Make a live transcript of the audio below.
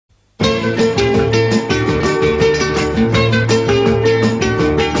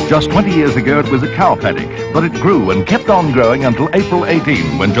Just 20 years ago, it was a cow paddock, but it grew and kept on growing until April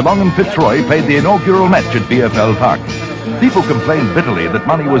 18, when Geelong and Fitzroy played the inaugural match at VFL Park. People complained bitterly that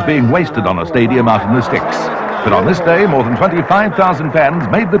money was being wasted on a stadium out in the sticks. But on this day, more than 25,000 fans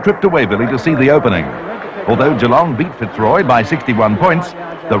made the trip to Waverley to see the opening. Although Geelong beat Fitzroy by 61 points,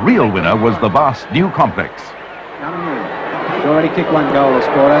 the real winner was the vast new complex. He's already kicked one goal this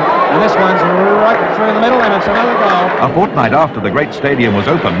quarter, and this one's right through the middle, and it's another goal. A fortnight after the great stadium was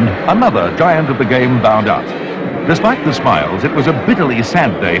opened, another giant of the game bound out. Despite the smiles, it was a bitterly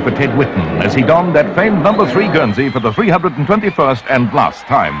sad day for Ted Whitten as he donned that famed number 3 Guernsey for the 321st and last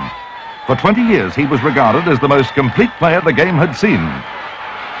time. For 20 years, he was regarded as the most complete player the game had seen.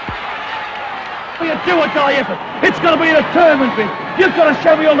 You do it till the effort. It's got to be a determined thing. You've got to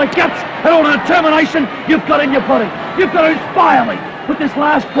show me all the guts and all the determination you've got in your body. You've got to inspire me with this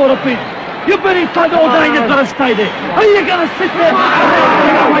last quarter bit. You've been in front all day and you've got to stay there. Are you going to sit there?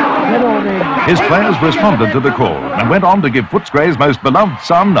 His players responded to the call and went on to give Footscray's most beloved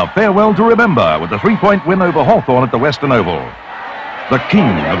son a farewell to remember with a 3-point win over Hawthorn at the Western Oval. The king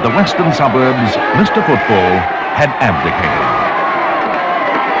of the western suburbs, Mr. Football, had abdicated.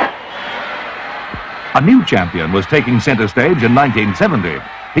 A new champion was taking centre stage in 1970.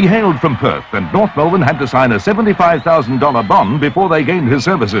 He hailed from Perth, and North Melbourne had to sign a $75,000 bond before they gained his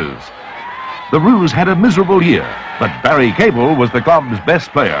services. The Roos had a miserable year, but Barry Cable was the club's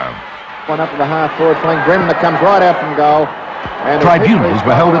best player. One up to the half-forward flank, Bremner comes right out from goal. And tribunals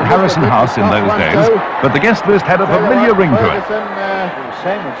were held at Harrison House in those days, but the guest list had a familiar ring to it.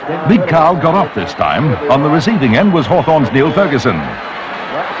 Big Carl got off this time. On the receiving end was Hawthorn's Neil Ferguson.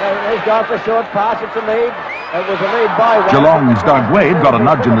 He's got the short pass, it's a lead. It was a lead by one. Geelong's Doug Wade got a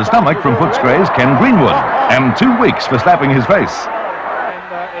nudge in the stomach from Footscray's Ken Greenwood, and 2 weeks for slapping his face.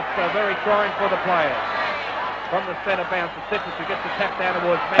 And it's very trying for the players. From the centre bounce, the Citrus who gets the tap down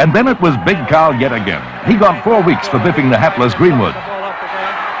towards... And then it was Big Carl yet again. He got 4 weeks for biffing the hapless Greenwood.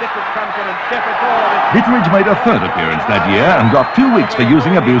 Ditteridge made a 3rd appearance that year and got 2 weeks for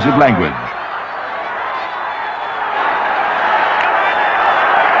using abusive language.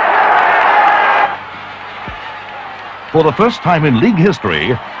 For the first time in league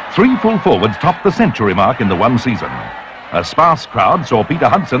history, 3 full forwards topped the century mark in the one season. A sparse crowd saw Peter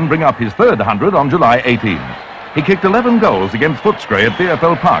Hudson bring up his 3rd 100 on July 18. He kicked 11 goals against Footscray at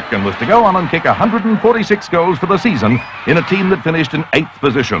VFL Park and was to go on and kick 146 goals for the season in a team that finished in 8th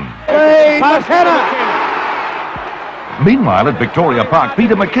position. Meanwhile, at Victoria Park,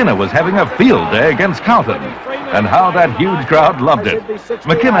 Peter McKenna was having a field day against Carlton. And how that huge crowd loved it.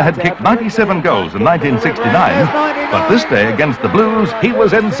 McKenna had kicked 97 goals in 1969, but this day against the Blues, he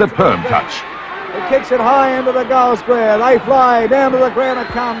was in superb touch. He kicks it high into the goal square. They fly down to the ground. It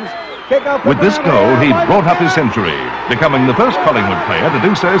comes. Kick up. With this goal, he brought up his century, becoming the first Collingwood player to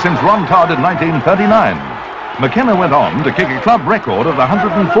do so since Ron Todd in 1939. McKenna went on to kick a club record of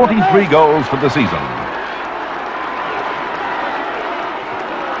 143 goals for the season.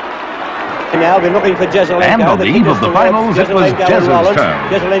 Now been looking for Jezelenko. And on the eve of the finals, it was Jez's turn.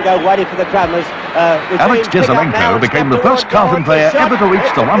 Jezelenko waiting for the travellers. Alex Jezelenko became the first Carlton player ever to reach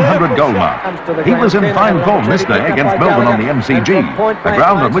the 100-goal mark. He was in fine form this day against Melbourne on the MCG, a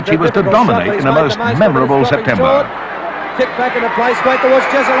ground on which he was to dominate in a most memorable September. Kick back into play, straight towards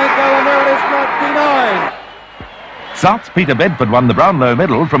Jezelenko, and there it is, not denied. South's Peter Bedford won the Brownlow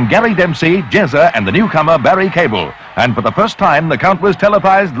medal from Gary Dempsey, Jezza and the newcomer Barry Cable. And for the first time, the count was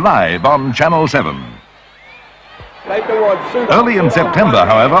televised live on Channel 7. Early in September,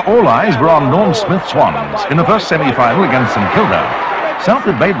 however, all eyes were on Norm Smith Swans in the first semi-final against St Kilda. South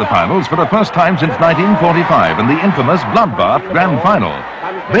had made the finals for the first time since 1945 in the infamous Bloodbath Grand Final.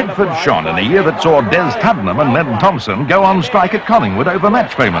 Bedford shone in a year that saw Des Tuddenham and Len Thompson go on strike at Collingwood over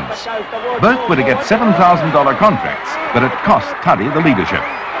match payments. Both were to get $7,000 contracts, but it cost Tuddy the leadership.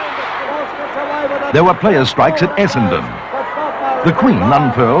 There were players' strikes at Essendon. The Queen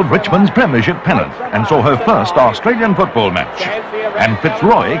unfurled Richmond's premiership pennant and saw her first Australian football match. And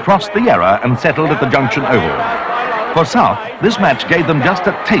Fitzroy crossed the Yarra and settled at the Junction Oval. For South, this match gave them just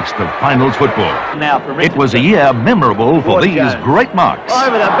a taste of finals football. It was a year memorable for these great marks.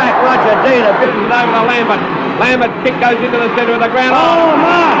 Over the back, Roger Dean, a bit over to Lambert. Lambert kick goes into the centre of the ground. Oh,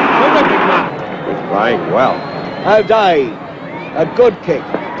 mark! Terrific mark. He's playing well. O'Day, a good kick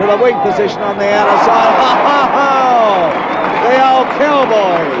to the weak position on the outer side. Oh, the old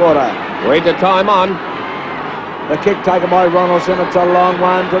cowboy. Read the time on. The kick taken by Ronaldson. It's a long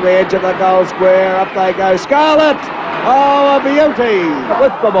one to the edge of the goal square. Up they go. Scarlett. Oh, a beauty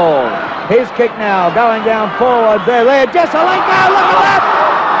with the ball. His kick now going down forward. There. Jezelenko, look at that.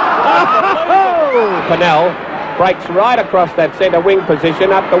 Pennell breaks right across that centre wing position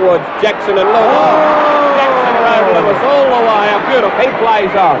up towards Jackson and Lewis. Jackson rode Lewis all the way. How beautiful. He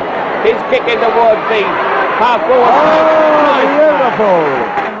plays on. His kick in towards the half-forward. Beautiful.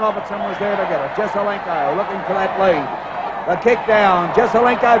 And Robertson was there to get it. Jesselenko looking for that lead. The kick down.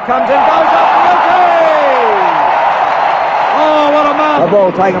 Jesselenko comes in, goes up. Oh, what a mark. The ball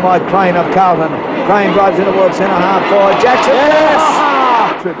taken by Crane of Carlton. Crane drives in towards centre half forward. Jackson.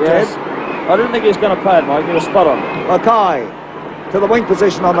 Yes. I didn't think he was going to pay it, Mike. He was spot on. Mackay to the wing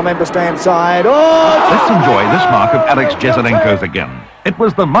position on the member stand side. Let's enjoy this mark of Alex Jesselenko's again. It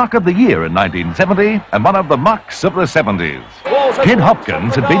was the mark of the year in 1970 and one of the marks of the 70s. Kid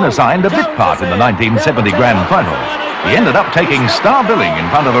Hopkins had been assigned a bit part in the 1970 Grand Final. He ended up taking star billing in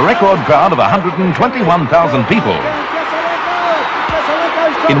front of a record crowd of 121,000 people.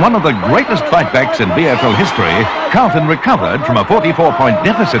 In one of the greatest fightbacks in VFL history, Carlton recovered from a 44-point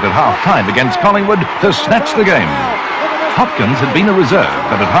deficit at half-time against Collingwood to snatch the game. Hopkins had been a reserve,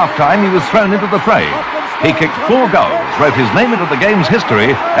 but at half-time he was thrown into the fray. He kicked 4 goals, wrote his name into the game's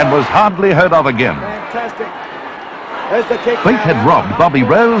history, and was hardly heard of again. Fate had robbed Bobby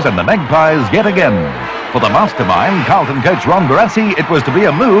Rose and the Magpies yet again. For the mastermind, Carlton coach Ron Barassi, it was to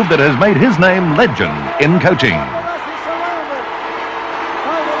be a move that has made his name legend in coaching.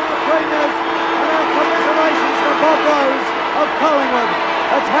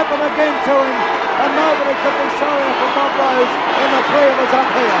 It's happened again to him, and nobody could be sorrier for Bob Rose than the 3 of us up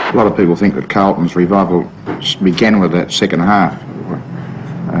here. A lot of people think that Carlton's revival began with that second half.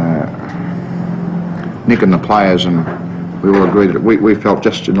 Nick and the players, and we all agreed that we felt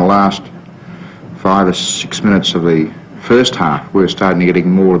just in the last 5 or 6 minutes of the first half we were starting to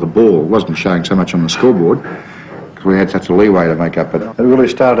getting more of the ball. It wasn't showing so much on the scoreboard because we had such a leeway to make up it. It really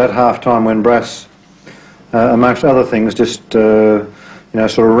started at half-time when Brass, amongst other things, just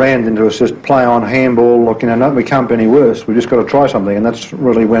sort of ran into us, just play on handball, look, no, we can't be any worse, we just got to try something, and that's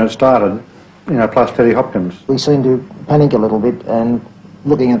really when it started, plus Teddy Hopkins. We seemed to panic a little bit, and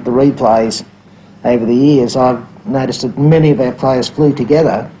looking at the replays over the years, I've noticed that many of our players flew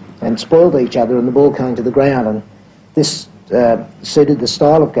together and spoiled each other and the ball coming to the ground, and this suited the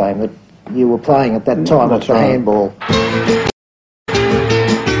style of game that you were playing at that time with the handball.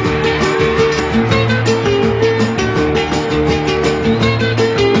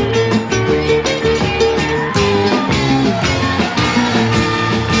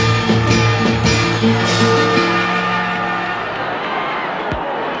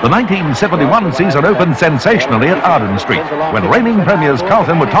 The 1971 season opened sensationally at Arden Street, when reigning premiers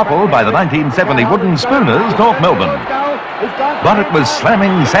Carlton were toppled by the 1970 Wooden Spooners, North Melbourne. But it was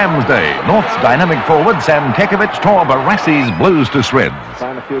slamming Sam's day. North's dynamic forward Sam Kekovich tore Barassi's Blues to shreds.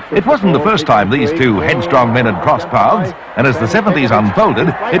 It wasn't the first time these two headstrong men had crossed paths, and as the 70s unfolded,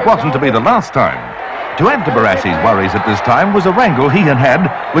 it wasn't to be the last time. To add to Barassi's worries at this time was a wrangle he had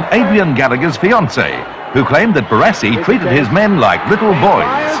with Adrian Gallagher's fiancée, who claimed that Barassi treated his men like little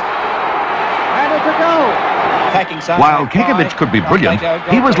boys. While Kekovich could be brilliant,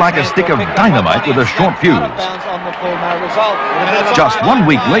 he was like a stick of dynamite with a short fuse. Just 1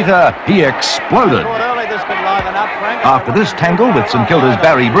 week later, he exploded. After this tangle with St Kilda's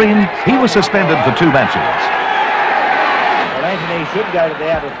Barry Breen, he was suspended for 2 matches.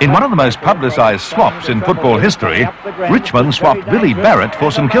 In one of the most publicised swaps in football history, Richmond swapped Billy Barrett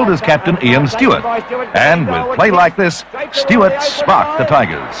for St Kilda's captain Ian Stewart. And with play like this, Stewart sparked the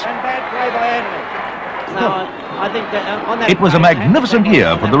Tigers. It was a magnificent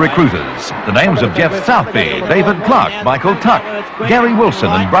year for the recruiters. The names of Jeff Southby, David Clark, Michael Tuck, Gary Wilson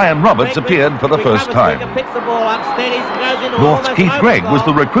and Brian Roberts appeared for the first time. North's Keith Gregg was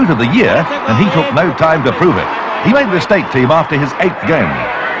the recruit of the year, and he took no time to prove it. He made the state team after his 8th game.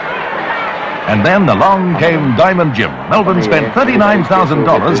 And then along came Diamond Jim. Melbourne spent $39,000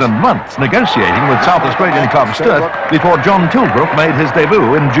 and months negotiating with South Australian club Sturt before John Tilbrook made his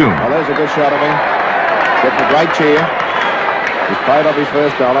debut in June. Well, there's a good shot of him. Getting a great cheer. He's paid off his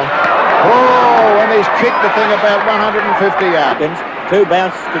first dollar. Oh, and he's kicked the thing about 150 yards. 2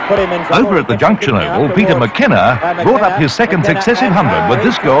 bounces to put him in. Over at the Junction Oval, Peter McKenna brought up his second successive 100 with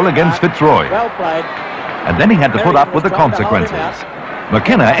this goal against Fitzroy. And then he had to put up with the consequences.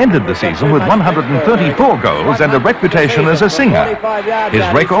 McKenna ended the season with 134 goals and a reputation as a singer. His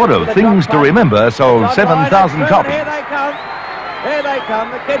record of Things to Remember sold 7,000 copies. Here they come. Here they come.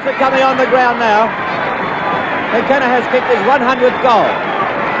 The kids are coming on the ground now. McKenna has kicked his 100th goal.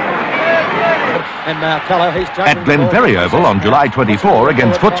 And now Keller, he's at Glenferrie Oval on July 24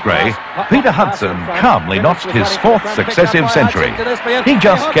 against Footscray, Peter Hudson calmly notched his 4th successive century. He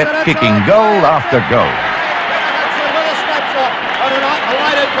just kept kicking goal after goal. That's another snapshot on a night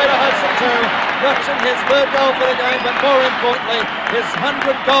awaited Peter Hudson. Notching his third goal for the game, but more importantly, his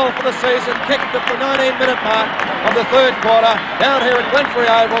 100th goal for the season, kicked at the 19-minute mark of the third quarter. Down here at Glenferrie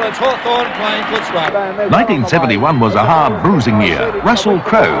Oval, it's Hawthorn playing Footscray. 1971 was a hard, bruising year. Russell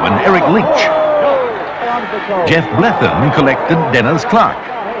Crowe and Eric Leach. Jeff Blethyn collected Dennis Clark.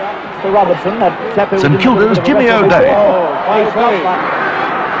 St Kilda's Jimmy O'Day.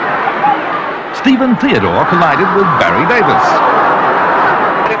 Stephen Theodore collided with Barry Davis.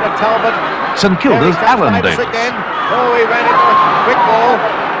 St Kilda's Alan Davis. Again. Oh, he ran into a quick ball.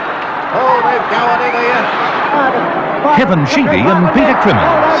 Oh, they've gone in here. Kevin Sheedy and Peter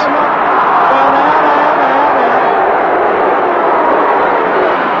Crimmins.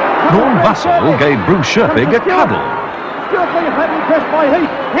 Norm Bussell gave Bruce Sherpig a cuddle.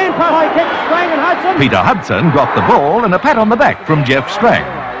 Peter Hudson got the ball and a pat on the back from Jeff Strang.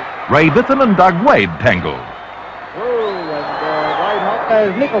 Ray Bitham and Doug Wade tangled.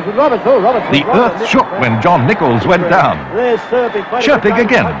 The earth shook when John Nichols went down. Sherpig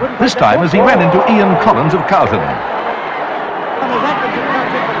again, this time as he ran into Ian Collins of Carlton.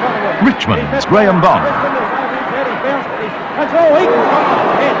 Richmond's Graham Bond.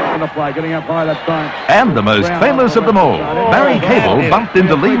 And the most famous of them all, Barry Cable bumped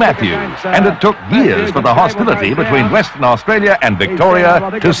into Lee Matthews, and it took years for the hostility between Western Australia and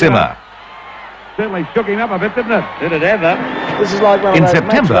Victoria to simmer. Certainly shook him up a bit, didn't it? Did it ever? This is like in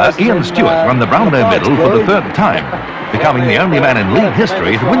September, Ian Stewart won the Brownlow Medal for the third time, becoming the only man in league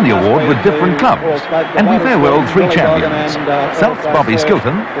history to win the award with different clubs. And we farewelled three champions: South's Bobby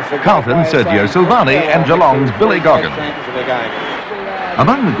Skilton, Carlton's Sergio Silvani, and Geelong's Billy Goggins.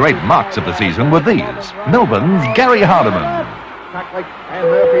 Among the great marks of the season were these: Melbourne's Gary Hardiman,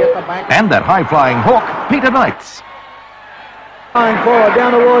 and that high-flying hawk, Peter Knights. Forward,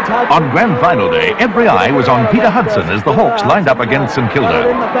 down towards Hudson. On grand final day, every eye was on Peter Hudson as the Hawks lined up against St Kilda.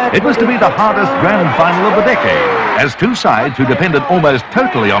 It was to be the hardest grand final of the decade, as two sides who depended almost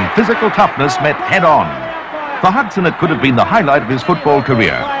totally on physical toughness met head-on. For Hudson, it could have been the highlight of his football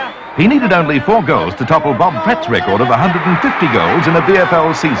career. He needed only 4 goals to topple Bob Pratt's record of 150 goals in a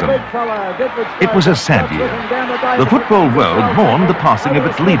VFL season. It was a sad year. The football world mourned the passing of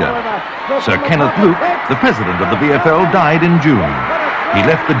its leader. Sir Kenneth Luke, the president of the VFL, died in June. He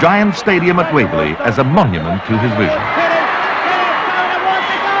left the giant stadium at Waverley as a monument to his vision.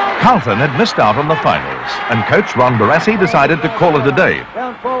 Carlton had missed out on the finals, and coach Ron Barassi decided to call it a day.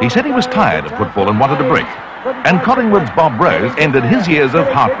 He said he was tired of football and wanted a break. And Collingwood's Bob Rose ended his years of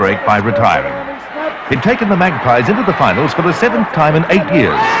heartbreak by retiring. He'd taken the Magpies into the finals for the 7th time in 8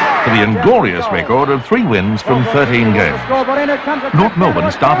 years, for the inglorious record of 3 wins from 13 games. North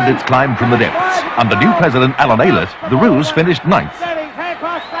Melbourne started its climb from the depths. Under new president Alan Aylett, the Roos finished 9th.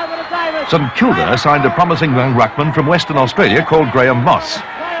 St Kilda signed a promising young ruckman from Western Australia called Graham Moss.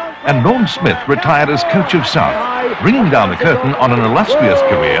 And Norm Smith retired as coach of South, bringing down the curtain on an illustrious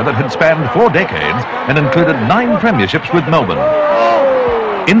career that had spanned 4 decades and included 9 premierships with Melbourne.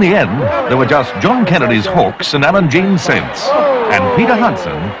 In the end, there were just John Kennedy's Hawks and Alan Jean's Saints, and Peter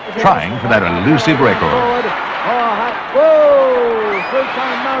Hudson trying for that elusive record.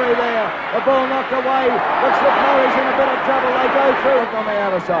 Murray there. The ball knocked away. Looks like Murray's in a bit of trouble. They go through it on the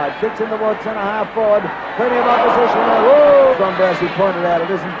outer side. Kicks in towards centre-half forward. Plenty of opposition there. Whoa! Don Darcy pointed out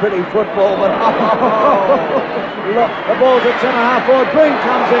it isn't pretty football, but look, the ball's at centre-half forward. Green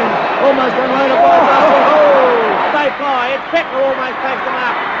comes in. Almost unloaded by Russell. Oh! They fly. It's Becker almost past them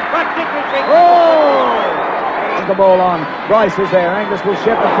up. But Dickinson. Oh! The ball on. Bryce is there. Angus will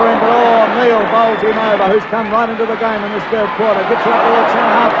shepherd for him, but Neil bowls him over, who's come right into the game in this third quarter. Gets it up towards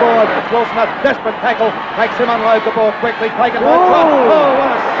centre-half forward. Wilson, a desperate tackle. Makes him unload the ball quickly. Taken by Trot. Oh,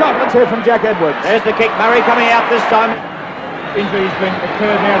 what a shot. Let's hear from Jack Edwards. There's the kick. Murray coming out this time. Injury's been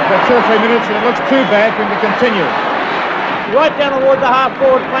occurred now for 2 or 3 minutes, and it looks too bad for him to continue. Right down towards the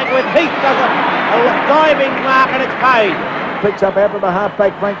half-forward flank with Heath does a diving mark, and it's paid. Picks up after the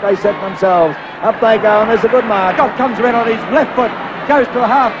half-back flank. They set themselves. Up they go, and there's a good mark. Scott comes around on his left foot, goes to a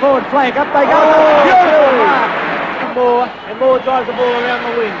half-forward flank. Up they go. Oh, beautiful mark. And Moore drives the ball around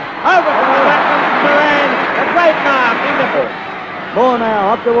the wing. Over to Moran. A great mark in the ball. Moore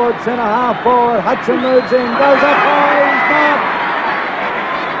now up towards centre-half forward. Hudson moves in, goes up high. He's marked.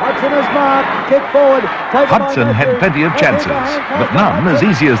 Hudson is marked. Kick forward. Hudson had plenty of chances, but none as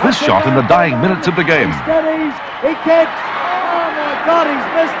easy as this shot in the dying minutes of the game. He steadies. He kicks. Oh my God, he's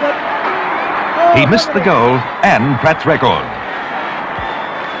missed it. Oh, he missed the goal and Pratt's record.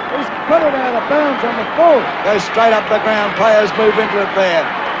 He's put it out of bounds on the full. Goes straight up the ground. Players move into it there.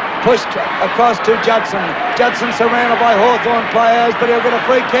 Pushed across to Judson. Judson surrounded by Hawthorn players, but he'll get a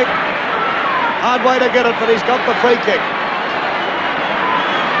free kick. Hard way to get it, but he's got the free kick.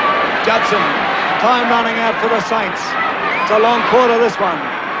 Judson, time running out for the Saints. It's a long quarter, this one.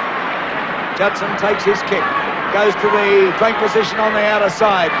 Judson takes his kick, goes to the drink position on the outer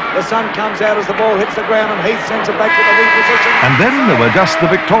side. The sun comes out as the ball hits the ground, and Heath sends it back to the wing position. And then there were just the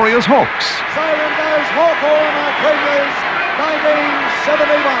victorious Hawks. Siren goes Hawthorn, our premiers,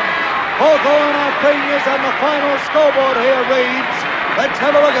 1971. Hawthorn, our premiers, and the final scoreboard here reads, let's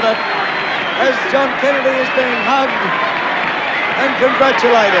have a look at it, as John Kennedy is being hugged and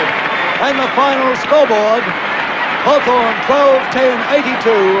congratulated. And the final scoreboard, Hawthorn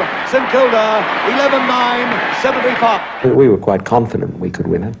 12-10-82, St Kilda 11-9-75. We were quite confident we could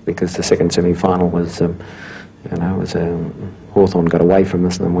win it because the second semi-final was, Hawthorn got away from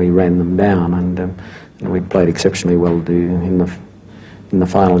us and then we ran them down, and we played exceptionally well in the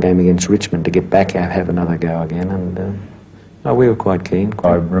final game against Richmond to get back out, have another go again, and we were quite keen.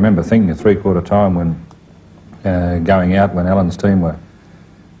 I remember thinking at three-quarter time when going out when Alan's team were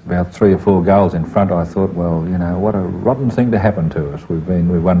about 3 or 4 goals in front, I thought, well, you know, what a rotten thing to happen to us.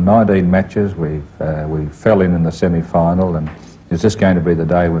 We've won 19 matches, we fell in the semi-final, and is this going to be the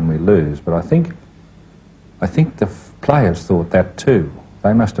day when we lose? But I think the players thought that too.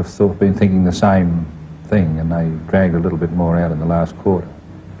 They must have been thinking the same thing, and they dragged a little bit more out in the last quarter.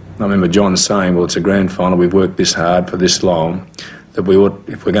 I remember John saying, well, it's a grand final, we've worked this hard for this long, that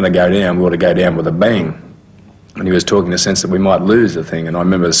if we're going to go down, we ought to go down with a bang. And he was talking in the sense that we might lose the thing. And I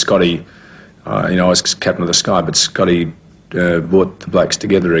remember Scotty, I was captain of the Sky, but Scotty brought the blokes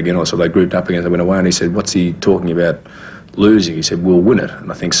together again, or so they grouped up again, they went away, and he said, what's he talking about losing? He said, we'll win it. And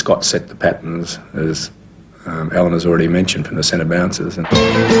I think Scott set the patterns, as Alan has already mentioned, from the centre bouncers.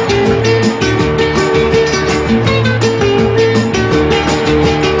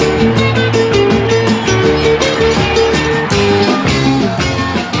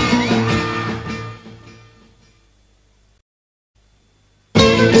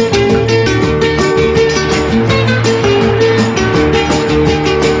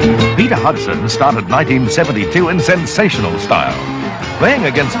 Hudson started 1972 in sensational style. Playing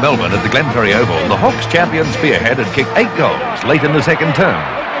against Melbourne at the Glenferrie Oval, the Hawks champion Spearhead had kicked 8 goals late in the second term.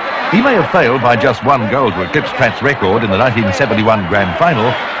 He may have failed by just 1 goal to eclipse Pratt's record in the 1971 Grand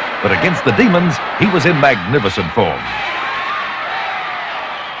Final, but against the Demons, he was in magnificent form.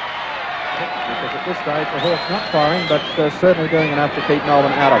 At this stage, the Hawks not firing, but certainly doing enough to keep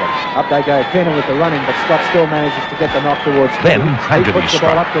Melbourne out of it. Up they go, Keenan with the running, but Scott still manages to get the knock towards. Then Tragedy puts the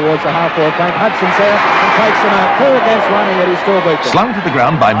ball up towards the half-forward flank. Hudson's there and takes them out. 2 against 1, and yet he still beats them. Slung to the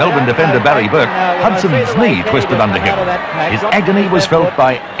ground by Melbourne defender Barry Burke, Hudson's knee twisted under him. His agony was felt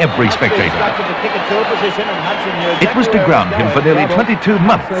by every spectator. It was to ground him for nearly 22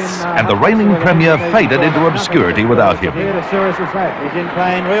 months, and the reigning premier faded into obscurity without him. Serious as that. He's in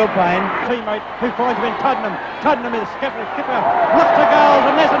pain, real pain. Teammate who finds him in Tuddenham. Tuddenham is skipper, looks to goals,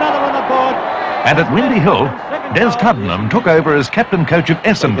 and there's another on the board. And at Windy Hill, Des Tuddenham took over as captain coach of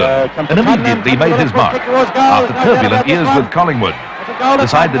Essendon and immediately made his mark after turbulent years with Collingwood. The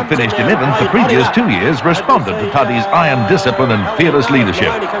side that finished 11th the previous 2 years responded to Tuddy's iron discipline and fearless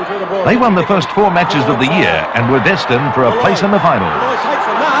leadership. They won the first 4 matches of the year and were destined for a place in the finals.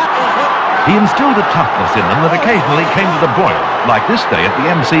 He instilled a toughness in them that occasionally came to the boil, like this day at the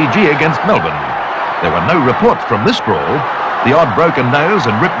MCG against Melbourne. There were no reports from this brawl. The odd broken nose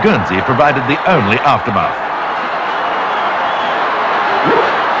and ripped Guernsey provided the only aftermath.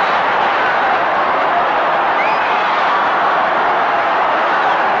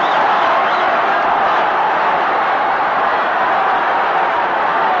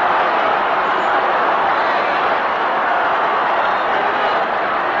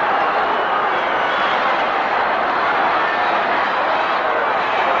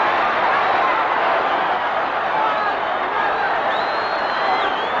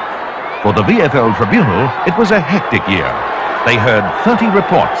 For the VFL Tribunal, it was a hectic year. They heard 30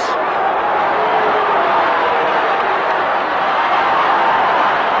 reports.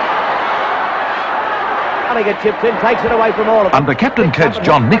 Chips in, takes it away from all of them. Under captain coach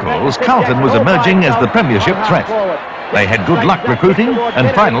John Nichols, Carlton was emerging as the premiership threat. They had good luck recruiting and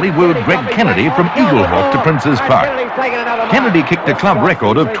finally wooed Greg Kennedy from Eaglehawk to Princes Park. Kennedy kicked a club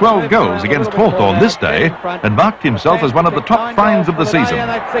record of 12 goals against Hawthorn this day and marked himself as one of the top finds of the season.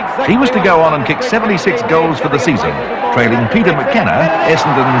 He was to go on and kick 76 goals for the season, trailing Peter McKenna,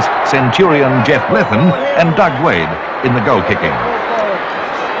 Essendon's Centurion Jeff Lethen and Doug Wade in the goal kicking.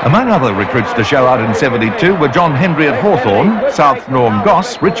 Among other recruits to show out in 72 were John Hendry at Hawthorn, South Norm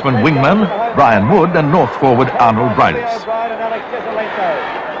Goss, Richmond wingman Brian Wood and North forward Arnold Bridis.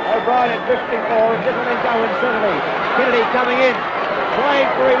 O'Brien drifting forward, Gisselinko in 70. Kennedy coming in,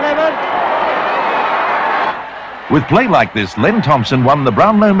 playing for 11. With play like this, Len Thompson won the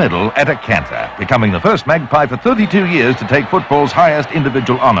Brownlow Medal at a canter, becoming the first Magpie for 32 years to take football's highest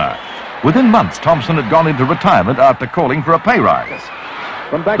individual honour. Within months, Thompson had gone into retirement after calling for a pay rise.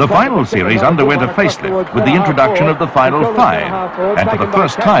 The final series underwent a facelift with the introduction of the Final Five, and for the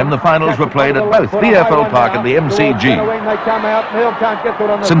first time the finals were played at both VFL Park and the MCG.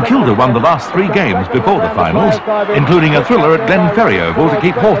 St Kilda won the last 3 games before the finals, including a thriller at Glenferrie Oval to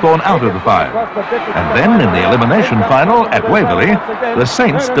keep Hawthorn out of the five. And then in the elimination final at Waverley, the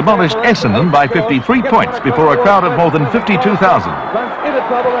Saints demolished Essendon by 53 points before a crowd of more than 52,000.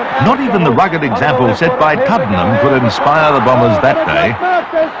 Not even the rugged example set by Tuddenham could inspire the Bombers that day.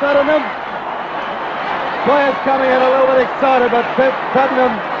 Players coming in a little bit excited, but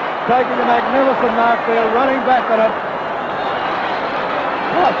Tuddenham taking a magnificent mark there, running back at it.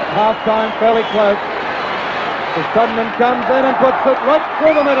 Half-time fairly close. As Tuddenham comes in and puts it right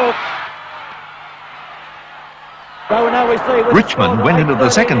through the middle. So now we see Richmond went into the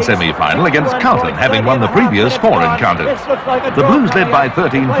second semi-final against Carlton, having won the previous 4 encounters. The Blues led by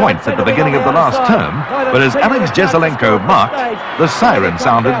 13 points at the beginning of the last term, but as Alex Jezelenko marked, the siren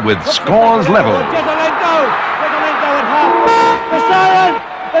sounded with scores level.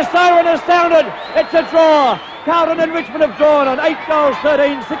 The siren has sounded. It's a draw. Carlton and Richmond have drawn on 8 goals,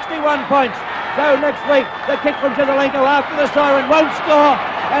 13, 61 points. So next week, the kick from Jezelenko after the siren won't score,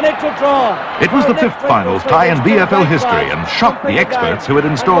 and it's a draw. It was the 5th finals tie in VFL history and shocked the experts who had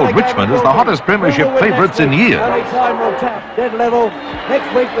installed Richmond as the hottest premiership favourites in years.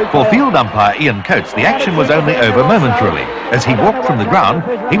 For field umpire Ian Coates, the action was only over momentarily. As he walked from the ground,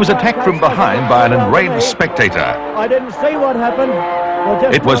 he was attacked from behind by an enraged spectator. I didn't see what happened.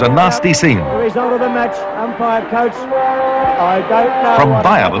 It was a nasty scene. The result of the match, umpire Coates, I don't know. From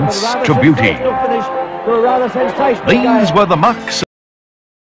violence to beauty. These were the marks.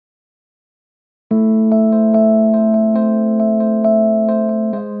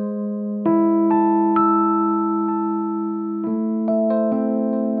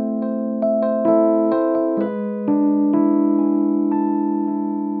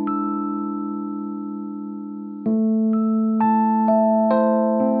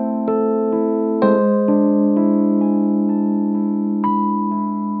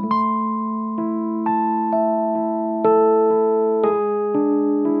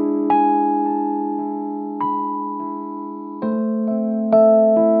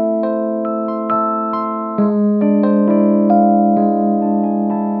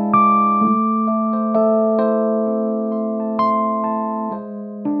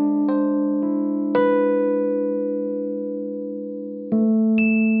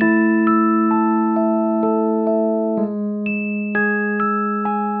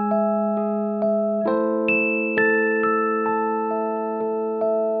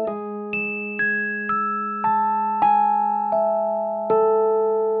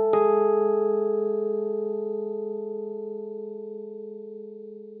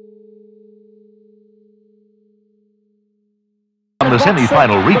 The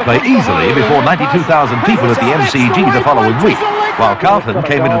semi-final replay easily before 92,000 people at the MCG the following week, while Carlton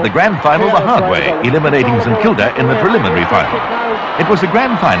came into the grand final the hard way, eliminating St Kilda in the preliminary final. It was the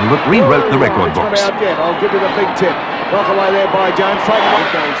grand final that rewrote the record books. I'll give you the big tip. Knock away there by Jones.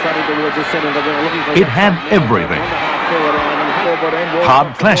 It had everything.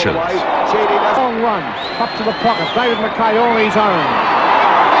 Hard clashes. Long run, up to the pocket. David McKay on his own.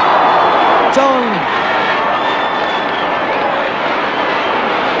 John.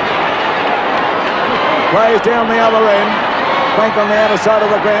 Plays down the other end. Bank on the outer side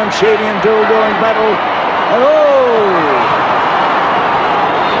of the ground. Sheedy and Dool doing battle. Oh!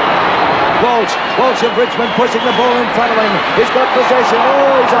 Walsh of Richmond pushing the ball in front of him. He's got possession.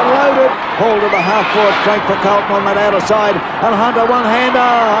 Oh, he's unloaded. Hold of the half-forward flank for Carlton on that outer side. And Hunter one-hander.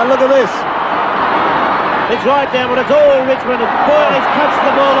 And look at this. It's right down, but it's all Richmond. Boyle cuts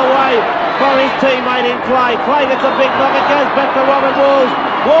the ball away from his teammate in Clay. Clay gets a big knock. It goes back to Robert Walls.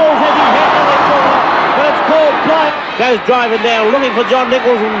 Walls has his head on the corner. But it's called play. Goes driving down, looking for John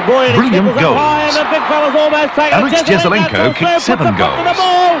Nichols, and boy, brilliant goals. And the big fella's almost taken. Alex Jezelenko kicked 7 goals.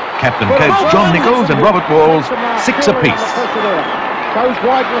 Captain Coates, John Nichols and Robert Walls, 6 apiece. Goes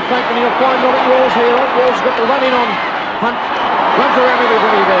wide to the flank, and he'll find Robert Walls here. Robert Walls got the run in on Hunt. Runs around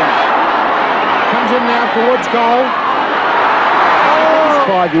everybody there. Comes in now towards goal.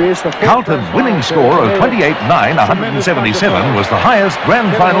 5 years. Carlton's winning score of 28-9-177 was the highest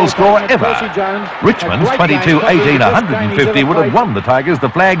grand final score ever. Richmond's 22-18-150 would have won the Tigers the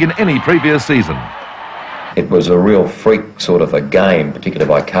flag in any previous season. It was a real freak sort of a game, particularly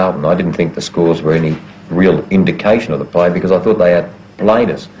by Carlton. I didn't think the scores were any real indication of the play because I thought they had played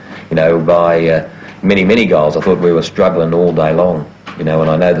us, you know, by many, many goals. I thought we were struggling all day long, you know, and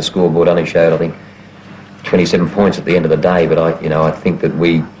I know the scoreboard only showed, I think, 27 points at the end of the day, but I think that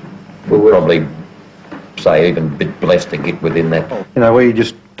we were probably, say, even a bit blessed to get within that. You know, we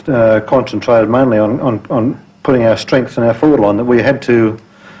just concentrated mainly on putting our strengths in our forward line, that we had to,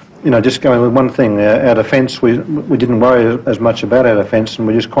 you know, just going with one thing. Our defence, we didn't worry as much about our defence, and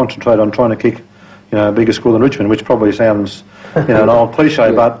we just concentrated on trying to kick, you know, a bigger score than Richmond, which probably sounds, you know, an old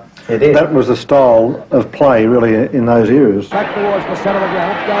cliche, but that was the style of play really in those eras. Back towards the centre of the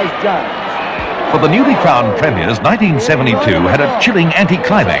ground goes Jones. For the newly crowned premiers, 1972 had a chilling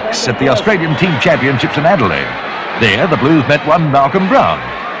anticlimax at the Australian Team Championships in Adelaide. There, the Blues met one Malcolm Brown.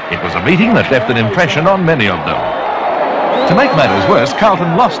 It was a meeting that left an impression on many of them. To make matters worse,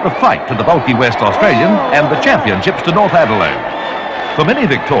 Carlton lost the fight to the bulky West Australian and the championships to North Adelaide. For many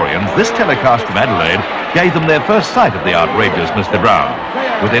Victorians, this telecast from Adelaide gave them their first sight of the outrageous Mr. Brown.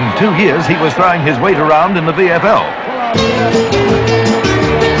 Within 2 years, he was throwing his weight around in the VFL.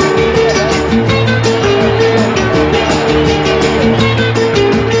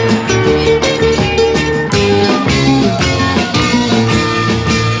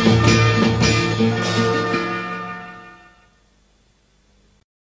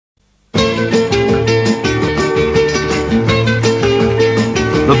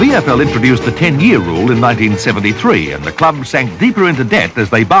 The VFL introduced the 10-year rule in 1973, and the club sank deeper into debt as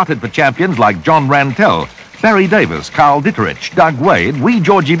they bartered for champions like John Rantell, Barry Davis, Carl Ditterich, Doug Wade, Wee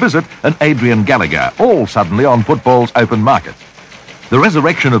Georgie Bissett and Adrian Gallagher, all suddenly on football's open market. The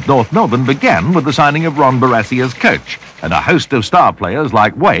resurrection of North Melbourne began with the signing of Ron Barassi as coach, and a host of star players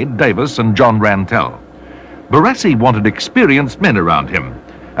like Wade, Davis and John Rantell. Barassi wanted experienced men around him,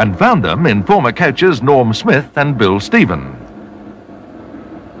 and found them in former coaches Norm Smith and Bill Stephen.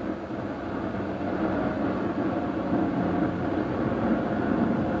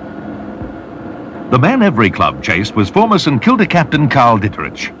 The man every club chased was former St Kilda captain Carl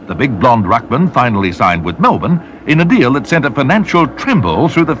Ditterich. The big blonde ruckman finally signed with Melbourne in a deal that sent a financial tremble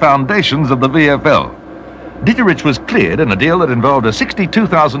through the foundations of the VFL. Ditterich was cleared in a deal that involved a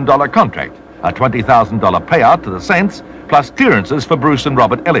 $62,000 contract, a $20,000 payout to the Saints, plus clearances for Bruce and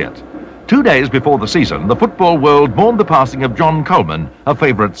Robert Elliott. 2 days before the season, the football world mourned the passing of John Coleman, a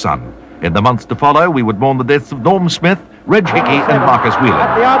favourite son. In the months to follow, we would mourn the deaths of Norm Smith, Reg Hickey and Marcus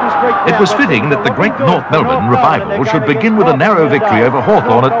Whelan. It was fitting that the great North Melbourne revival should begin with a narrow victory over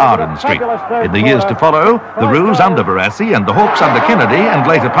Hawthorn at Arden Street. In the years to follow, the Roos under Barassi and the Hawks under Kennedy and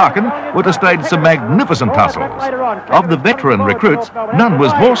later Parkin were to stage some magnificent tussles. Of the veteran recruits, none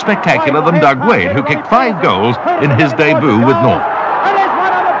was more spectacular than Doug Wade, who kicked 5 goals in his debut with North.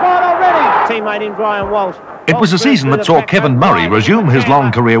 Teammate in Brian Walsh. It was a season that saw Kevin Murray resume his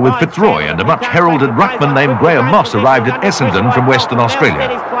long career with Fitzroy, and a much-heralded ruckman named Graham Moss arrived at Essendon from Western Australia.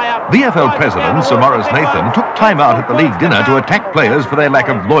 VFL President Sir Maurice Nathan took time out at the league dinner to attack players for their lack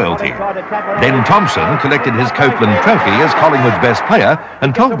of loyalty. Den Thompson collected his Copeland Trophy as Collingwood's best player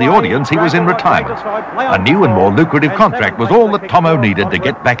and told the audience he was in retirement. A new and more lucrative contract was all that Tomo needed to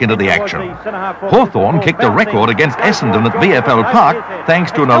get back into the action. Hawthorn kicked a record against Essendon at VFL Park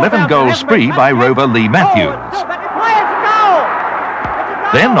thanks to an 11-goal spree by rover Lee Matthews.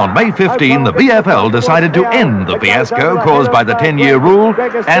 Then on May 15, the VFL decided to end the fiasco caused by the 10-year rule,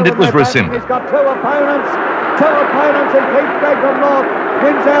 and it was rescinded. He's got two opponents, and Keith Gregg from North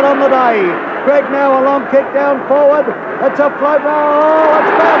wins out on the day. Gregg now a long kick down forward. It's a float. Oh,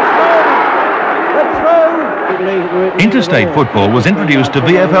 it's bounced through. It's through. Interstate football was introduced to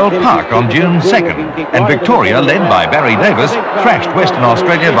VFL Park on June 2nd, and Victoria, led by Barry Davis, thrashed Western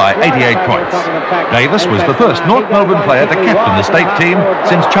Australia by 88 points. Davis was the first North Melbourne player to captain the state team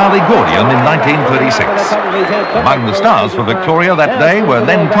since Charlie Gordian in 1936. Among the stars for Victoria that day were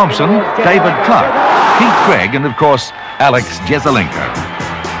Len Thompson, David Clark, Keith Gregg and, of course, Alex Jezelenko.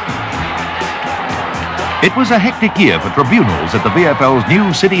 It was a hectic year for tribunals at the VFL's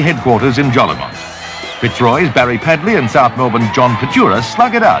new city headquarters in Jolimont. Fitzroy's Barry Padley and South Melbourne's John Pachura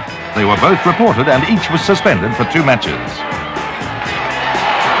slug it out. They were both reported and each was suspended for 2 matches.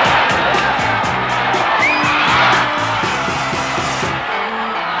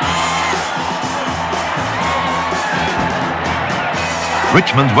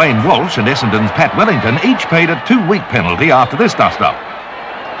 Richmond's Wayne Walsh and Essendon's Pat Wellington each paid a 2-week penalty after this dust-up.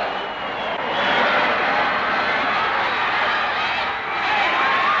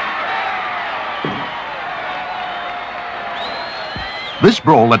 This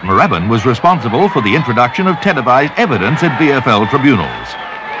brawl at Moorabbin was responsible for the introduction of televised evidence at VFL tribunals.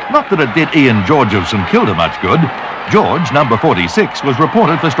 Not that it did Ian George of St Kilda much good. George, number 46, was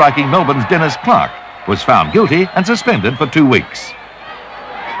reported for striking Melbourne's Dennis Clark, was found guilty and suspended for 2 weeks.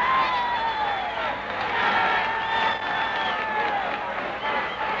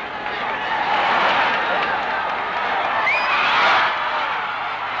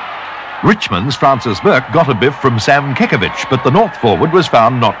 Richmond's Francis Burke got a biff from Sam Kekovich, but the North forward was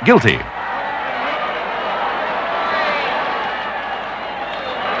found not guilty.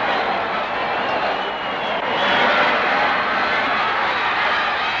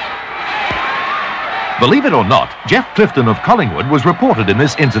 Believe it or not, Jeff Clifton of Collingwood was reported in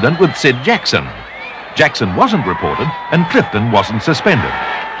this incident with Sid Jackson. Jackson wasn't reported and Clifton wasn't suspended.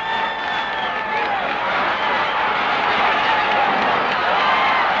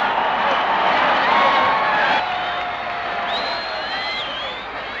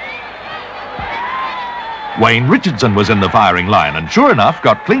 Wayne Richardson was in the firing line and sure enough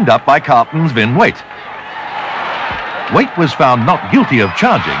got cleaned up by Carlton's Vin Waite. Waite was found not guilty of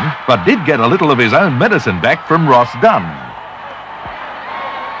charging, but did get a little of his own medicine back from Ross Dunn.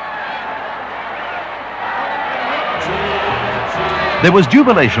 There was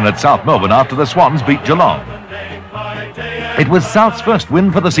jubilation at South Melbourne after the Swans beat Geelong. It was South's first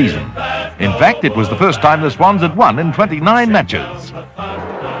win for the season. In fact, it was the first time the Swans had won in 29 matches.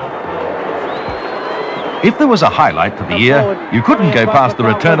 If there was a highlight for the year, you couldn't go past the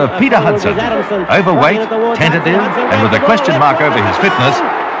return of Peter Hudson. Overweight, tentative, and with a question mark over his fitness,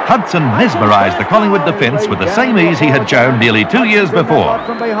 Hudson mesmerised the Collingwood defence with the same ease he had shown nearly 2 years before.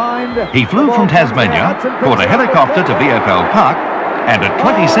 He flew from Tasmania, caught a helicopter to VFL Park, and at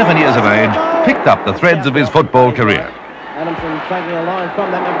 27 years of age, picked up the threads of his football career.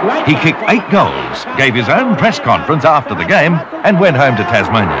 He kicked 8 goals, gave his own press conference after the game, and went home to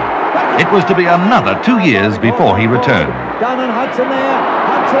Tasmania. It was to be another 2 years before he returned. Dunn and Hudson there.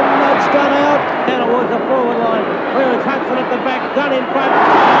 Hudson nudged Dunn out. Down towards the forward line. Where is Hudson at the back? Dunn in front.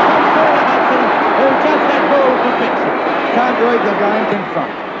 Comes forward Hudson, who judged that ball to perfection. Can't read the game in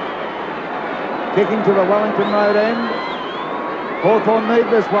front. Kicking to the Wellington Road end. Hawthorn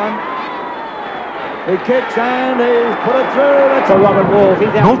need this one. He kicks and he's put it through. That's a Robert Wolf.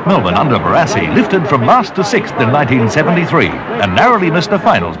 North Melbourne under Barassi lifted from last to 6th in 1973 and narrowly missed a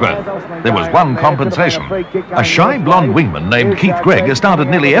finals berth. There was one compensation. A shy blonde wingman named Keith Gregg started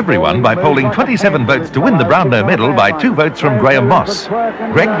nearly everyone by polling 27 votes to win the Brownlow medal by 2 votes from Graham Moss.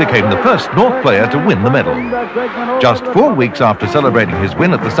 Gregg became the first North player to win the medal. Just 4 weeks after celebrating his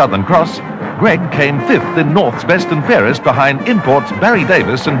win at the Southern Cross, Gregg came 5th in North's best and fairest behind imports Barry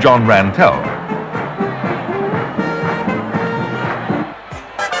Davis and John Rantell.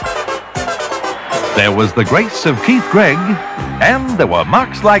 There was the grace of Keith Gregg, and there were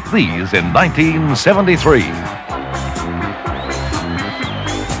marks like these in 1973.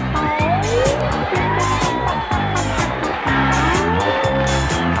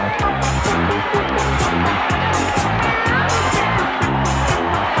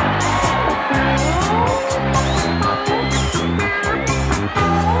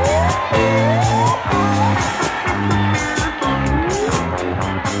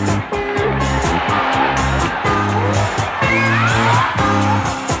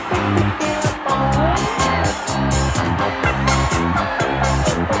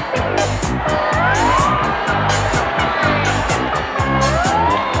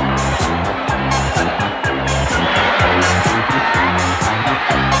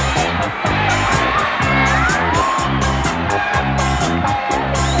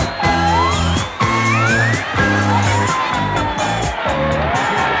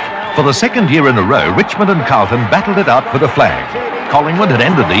 For the second year in a row, Richmond and Carlton battled it out for the flag. Collingwood had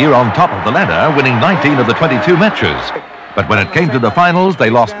ended the year on top of the ladder, winning 19 of the 22 matches. But when it came to the finals, they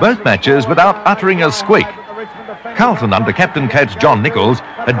lost both matches without uttering a squeak. Carlton, under captain coach John Nichols,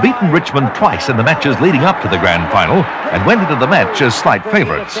 had beaten Richmond twice in the matches leading up to the grand final and went into the match as slight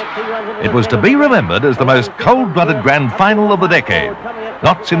favourites. It was to be remembered as the most cold-blooded grand final of the decade.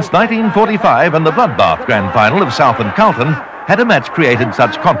 Not since 1945 and the bloodbath grand final of South and Carlton had a match created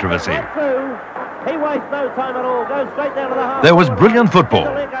such controversy. He wastes no time at all. Goes straight down to the half. There was brilliant football.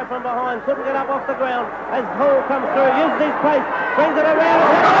 From behind, couldn't get up off the ground. As Hall comes through, uses his pace, brings it around.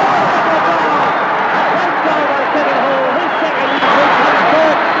 Great goal by Kevin Hall. His second.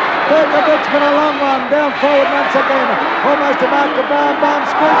 Third for Richmond, a long one. Down forward once again. Almost to mark the bar. Barnes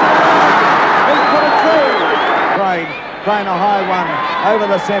screws it out. He's put it through. Crane a high one over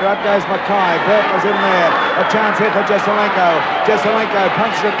the centre. Up goes Mackay. Burt was in there. A chance here for Jesselenko. Jesselenko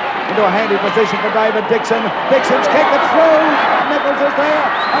punches it into a handy position for David Dixon. Dixon's kick it through. Nichols is there.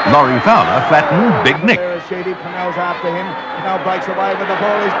 Laurie Fowler flattened Big Nick. Sheedy, Pennell's after him. Pennell breaks away with the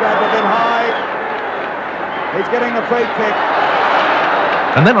ball. He's grabbed it in high. He's getting the free kick.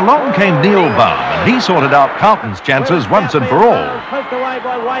 And then along came Neil Baum, and he sorted out Carlton's chances once and for all. Pushed away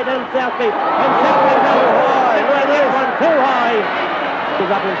by White and Southby. And Southby too high. This one too high.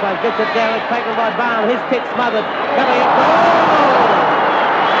 He's up inside, gets it down. It's taken by Baum. His kick smothered. Coming up.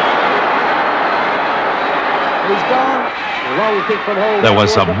 He's gone. Long kick from Hall. There were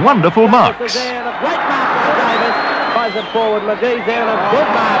some wonderful marks. There, a great mark by Davis. Buys it forward. McGee's there, and a good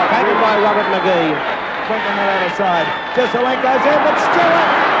mark taken by Robert McGee. Quick on that other side. Just the length goes in, but Stewart.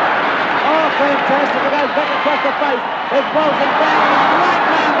 Oh, fantastic. It goes back across the face. It's Bolton down. Great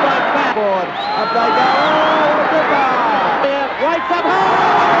man by backboard. Up they go. Oh, what a good mark. There, waits up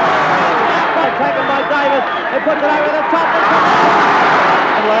high. Taken by Davis. He puts it over the top.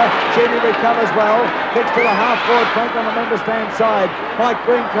 Sheedy recovers well. Kicks to the half-forward flank on the member stand side. Mike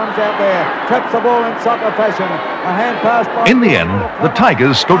Green comes out there. Traps the ball in soccer fashion. A hand pass by... In the end, the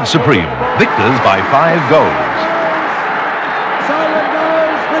Tigers stood supreme, victors by 5 goals. Silent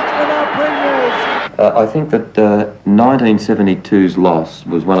goes. Richmond are premiers. I think that 1972's loss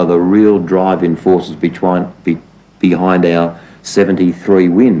was one of the real driving forces behind our 73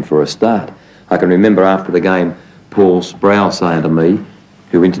 win for a start. I can remember after the game Paul Sproul saying to me,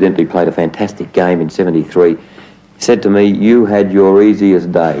 who incidentally played a fantastic game in 73, said to me, "You had your easiest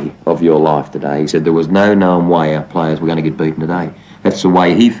day of your life today." He said there was no known way our players were going to get beaten today. That's the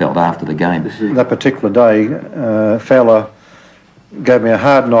way he felt after the game. That particular day, Fowler gave me a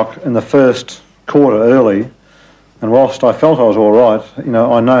hard knock in the first quarter early, and whilst I felt I was all right, you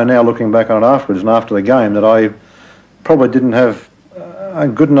know, I know now looking back on it afterwards and after the game that I probably didn't have a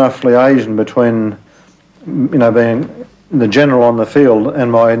good enough liaison between, you know, being the general on the field and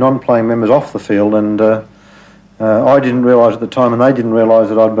my non-playing members off the field, and I didn't realise at the time, and they didn't realise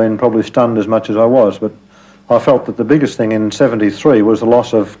that I'd been probably stunned as much as I was, but I felt that the biggest thing in 73 was the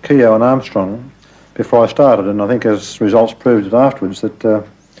loss of Keogh and Armstrong before I started, and I think as results proved it afterwards that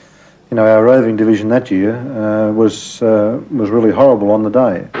you know, our roving division that year was really horrible on the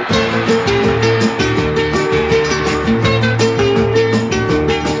day.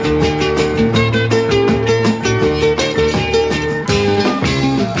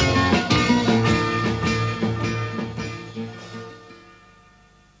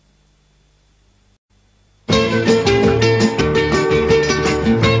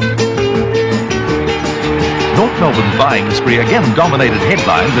 Melbourne's buying spree again dominated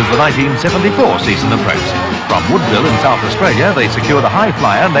headlines as the 1974 season approached. From Woodville in South Australia, they secured a high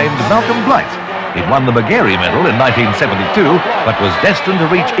flyer named Malcolm Blight. He'd won the Magarey Medal in 1972, but was destined to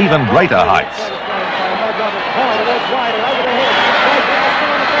reach even greater heights.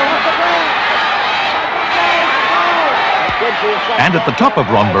 And at the top of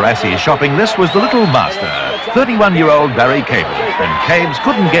Ron Barassi's shopping list was the little master, 31-year-old Barry Cable, and Cabes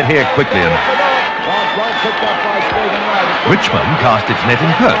couldn't get here quickly enough. Richmond cast its net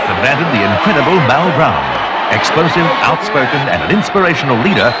in Perth and landed the incredible Mal Brown. Explosive, outspoken and an inspirational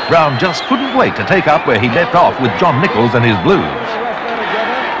leader, Brown just couldn't wait to take up where he left off with John Nichols and his Blues.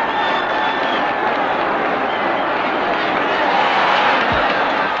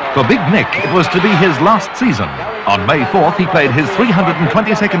 For Big Nick, it was to be his last season. On May 4th, he played his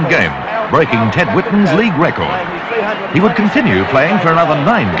 322nd game, breaking Ted Whitten's league record. He would continue playing for another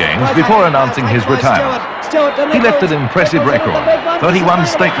 9 games before announcing his retirement. He left an impressive record, 31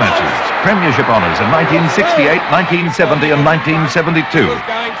 state matches, premiership honours in 1968, 1970 and 1972,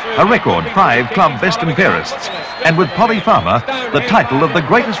 a record 5 club best and fairest, and with Polly Farmer, the title of the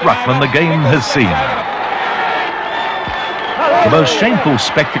greatest ruckman the game has seen. The most shameful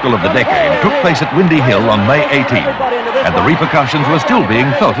spectacle of the decade took place at Windy Hill on May 18, and the repercussions were still being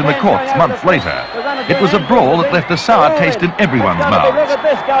felt in the courts months later. It was a brawl that left a sour taste in everyone's mouths.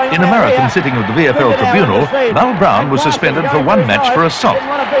 In a marathon sitting of the VFL tribunal, Mal Brown was suspended for 1 match for assault.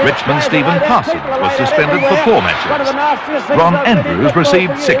 Richmond Stephen Parsons was suspended for 4 matches. Ron Andrews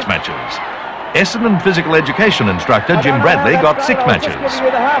received 6 matches. Essendon physical education instructor Jim Bradley got 6 matches.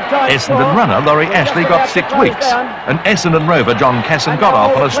 Essendon runner Laurie Ashley got 6 weeks, and Essendon rover John Casson got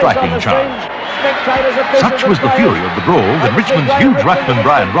off on a striking charge. Such was the fury of the brawl that Richmond's huge ruckman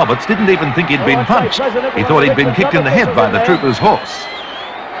Brian Roberts didn't even think he'd been punched. He thought he'd been kicked in the head by the trooper's horse.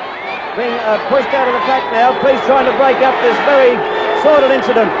 Being pushed out of the track now, police trying to break up this very sordid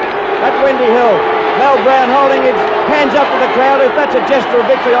incident at Windy Hill. Mal Brown holding his hands up to the crowd. If that's a gesture of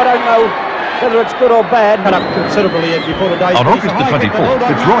victory, I don't know whether it's good or bad. Considerably before the day. On August the 24th,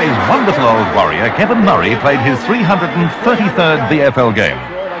 Fitzroy's wonderful old warrior Kevin Murray played his 333rd VFL game.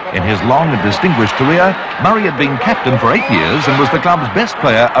 In his long and distinguished career, Murray had been captain for 8 years and was the club's best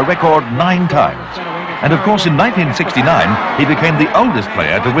player a record 9 times. And of course in 1969, he became the oldest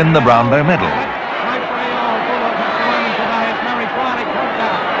player to win the Brownlow medal.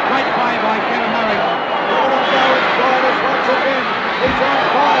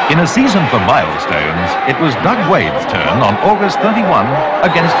 In a season for milestones, it was Doug Wade's turn on August 31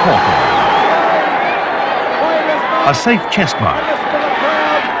 against Hawthorn. A safe chest mark.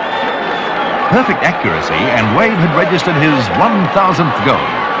 perfect accuracy, and Wade had registered his 1,000th goal.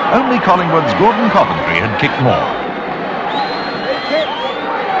 Only Collingwood's Gordon Coventry had kicked more.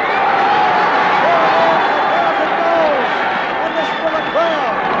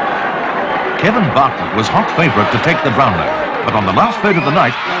 Kevin Bartlett was hot favourite to take the Brownlow, but on the last vote of the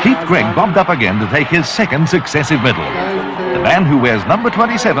night, Keith Gregg bobbed up again to take his second successive medal. The man who wears number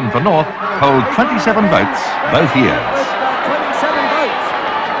 27 for North polled 27 votes both years.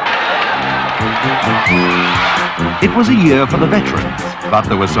 It was a year for the veterans, but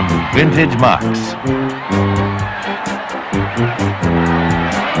there were some vintage marks.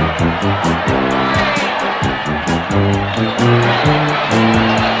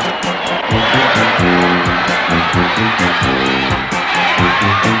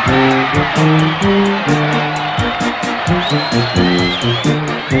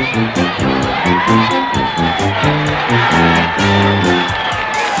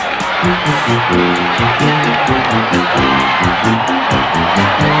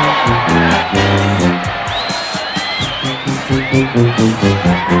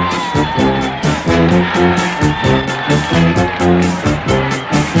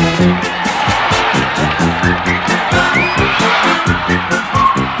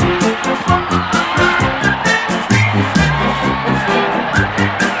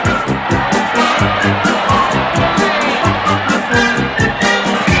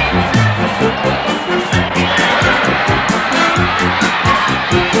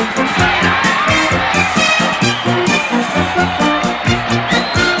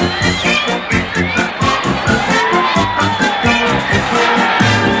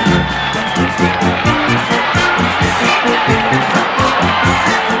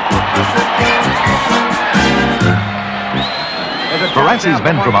 Barassi's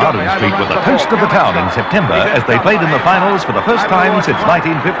men from Arden Street were the toast of the town in September as they played in the finals for the first time since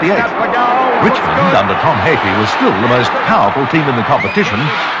 1958. Richmond, under Tom Hafey, was still the most powerful team in the competition,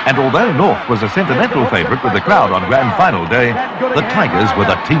 and although North was a sentimental favourite with the crowd on Grand Final day, the Tigers were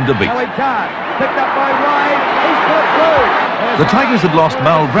the team to beat. The Tigers had lost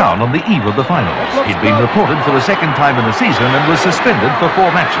Mal Brown on the eve of the finals. He'd been reported for the second time in the season and was suspended for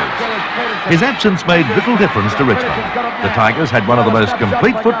 4 matches. His absence made little difference to Richmond. The Tigers had one of the most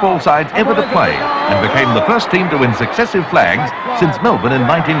complete football sides ever to play and became the first team to win successive flags since Melbourne in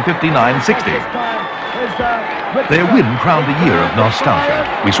 1959-60. Their win crowned a year of nostalgia.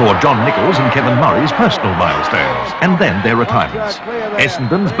 We saw John Nichols and Kevin Murray's personal milestones, and then their retirements.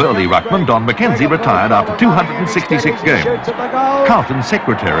 Essendon's burly ruckman Don McKenzie retired after 266 games. Carlton's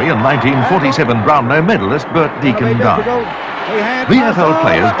secretary and 1947 Brownlow medalist Bert Deacon died. VFL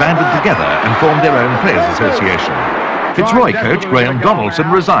players banded together and formed their own players' association. Fitzroy coach Graham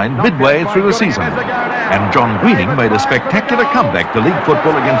Donaldson resigned midway through the season, and John Greening made a spectacular comeback to league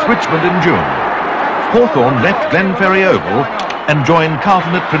football against Richmond in June. Hawthorn left Glenferrie Oval and joined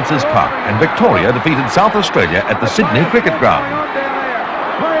Carlton at Princes Park, and Victoria defeated South Australia at the Sydney Cricket Ground.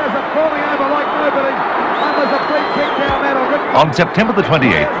 On September the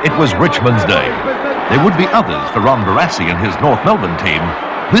 28th, it was Richmond's day. There would be others for Ron Barassi and his North Melbourne team.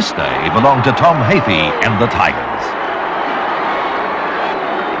 This day belonged to Tom Hafey and the Tigers.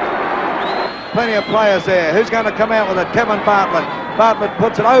 Plenty of players there. Who's going to come out with it? Kevin Bartlett. Bartlett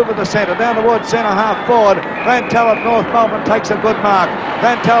puts it over the centre, down towards centre half forward. Rantel of North Melbourne takes a good mark.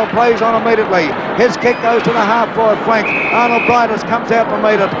 Rantel plays on immediately. His kick goes to the half forward flank. Arnold Blytus comes out to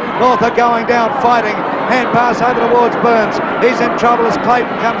meet it. North are going down, fighting. Hand pass over towards Burns. He's in trouble as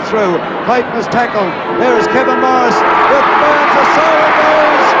Clayton comes through. Clayton is tackled. There is Kevin Morris with Burns. A siren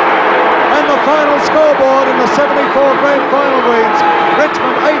goes. And the final scoreboard in the 74 Grand Final reads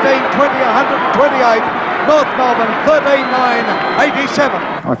Richmond 18-20, 128. North Melbourne 13-9, 87.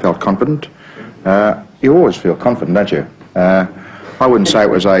 I felt confident. You always feel confident, don't you? I wouldn't say it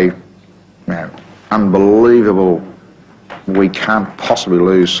was a unbelievable, we can't possibly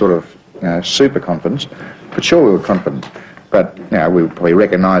lose sort of super confidence, but sure we were confident. But we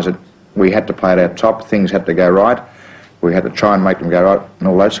recognised that we had to play at our top, things had to go right, we had to try and make them go right and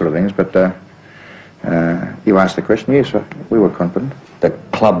all those sort of things, but you asked the question, yes, we were confident. The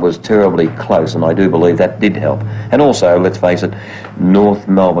club was terribly close, and I do believe that did help. And also, let's face it, North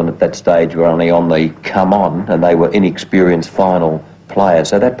Melbourne at that stage were only on the come on, and they were inexperienced final players,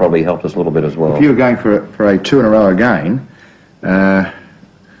 so that probably helped us a little bit as well. If you were going for a 2 in a row again,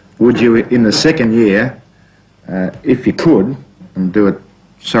 would you, in the second year, if you could, and do it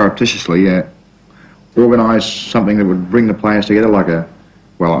surreptitiously, organise something that would bring the players together, like a,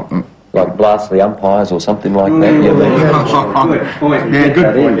 like blast the umpires or something like that.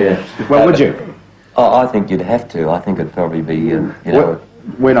 Good point. Yeah. Well, would you? Oh, I think you'd have to. I think it'd probably be,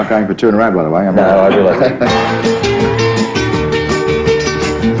 We're not going for 2 in a row, by the way. No, I realise that.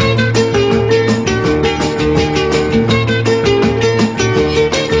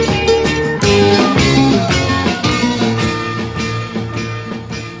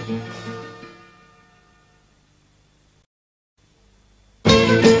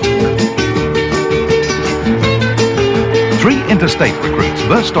 3 interstate recruits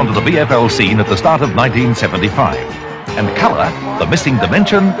burst onto the VFL scene at the start of 1975. And colour, the missing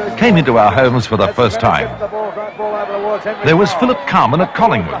dimension, came into our homes for the first time. There was Philip Carman at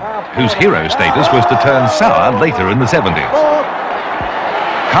Collingwood, whose hero status was to turn sour later in the 70s.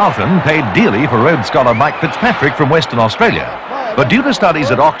 Carlton paid dearly for Rhodes scholar Mike Fitzpatrick from Western Australia, but due to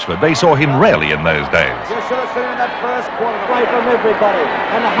studies at Oxford, they saw him rarely in those days.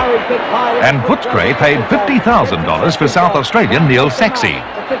 And Footscray paid $50,000 for South Australian Neil Saxey.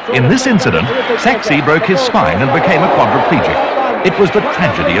 In this incident, Saxey broke his spine and became a quadriplegic. It was the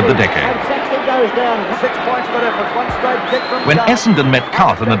tragedy of the decade. When Essendon met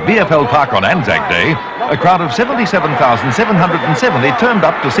Carlton at VFL Park on Anzac Day, a crowd of 77,770 turned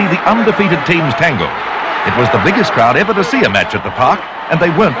up to see the undefeated teams tangle. It was the biggest crowd ever to see a match at the park, and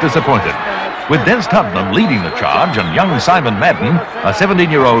they weren't disappointed. With Des Tubman leading the charge and young Simon Madden, a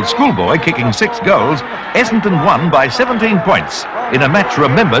 17-year-old schoolboy, kicking 6 goals, Essendon won by 17 points in a match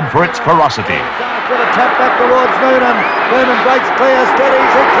remembered for its ferocity. Tap back towards Noonan. Noonan breaks clear,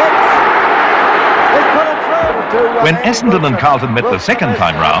 steadies, he kicks. He's put it through. When Essendon and Carlton met the second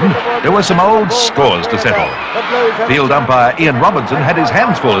time round, there were some old scores to settle. Field umpire Ian Robinson had his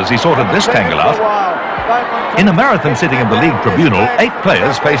hands full as he sorted this tangle out. In a marathon sitting of the league tribunal, 8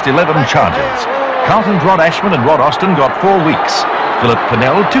 players faced 11 charges. Carlton's Rod Ashman and Rod Austin got 4 weeks, Philip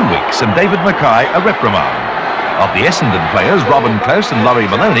Pennell 2 weeks, and David Mackay a reprimand. Of the Essendon players, Robin Close and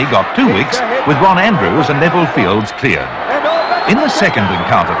Laurie Maloney got 2 weeks, with Ron Andrews and Neville Fields cleared. In the second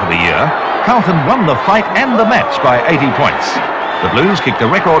encounter for the year, Carlton won the fight and the match by 80 points. The Blues kicked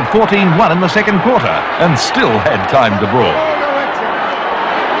a record 14-1 in the second quarter and still had time to brawl.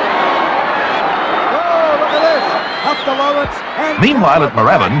 Meanwhile at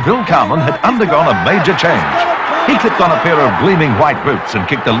Moorabbin, Bill Carman had undergone a major change. He clipped on a pair of gleaming white boots and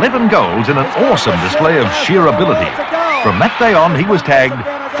kicked 11 goals in an awesome display of sheer ability. From that day on, he was tagged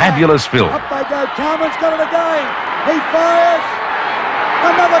Fabulous Phil. Up they go. Carman's got it again. He fires.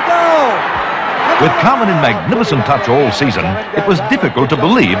 Another goal. With Carman in magnificent touch all season, it was difficult to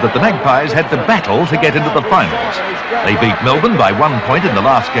believe that the Magpies had to battle to get into the finals. They beat Melbourne by 1 point in the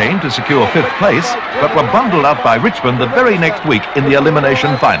last game to secure 5th place, but were bundled out by Richmond the very next week in the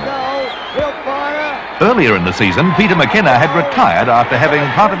elimination final. Earlier in the season, Peter McKenna had retired after having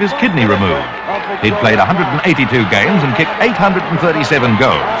part of his kidney removed. He'd played 182 games and kicked 837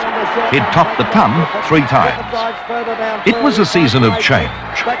 goals. He'd topped the ton 3 times. It was a season of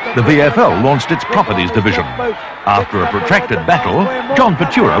change. The VFL launched its properties division. After a protracted battle, John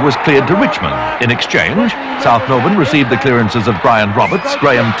Patura was cleared to Richmond. In exchange, South Melbourne received the clearances of Brian Roberts,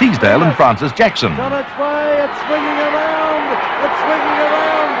 Graham Teasdale and Francis Jackson. On its way, it's swinging around. It's swinging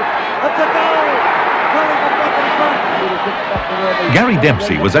around. It's a goal. Gary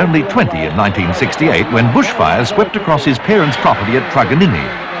Dempsey was only 20 in 1968 when bushfires swept across his parents' property at Truganini.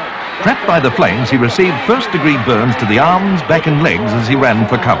 Trapped by the flames, he received first-degree burns to the arms, back and legs as he ran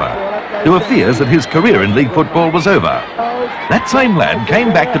for cover. There were fears that his career in league football was over. That same lad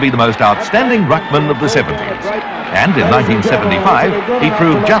came back to be the most outstanding ruckman of the 70s. And in 1975, he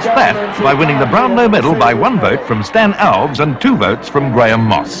proved just that by winning the Brownlow medal by 1 vote from Stan Alves and 2 votes from Graham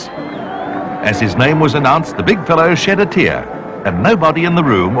Moss. As his name was announced, the big fellow shed a tear, and nobody in the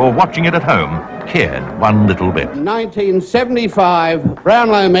room or watching it at home cared one little bit. 1975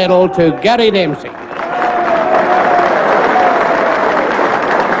 Brownlow medal to Gary Dempsey.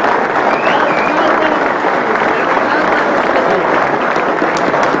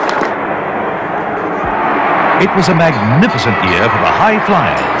 It was a magnificent year for the High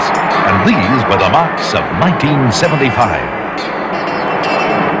Flyers, and these were the marks of 1975.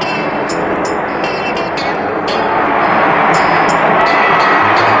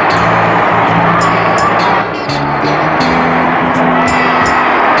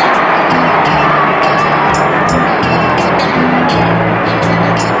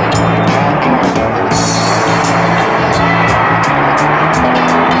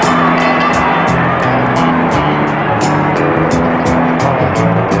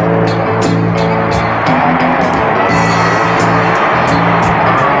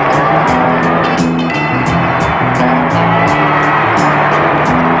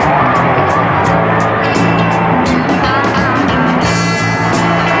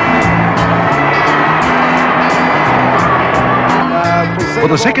 For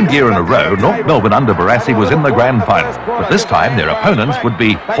the second year in a row, North Melbourne under Barassi was in the grand final, but this time their opponents would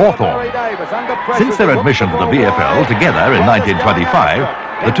be Hawthorn. Since their admission to the VFL together in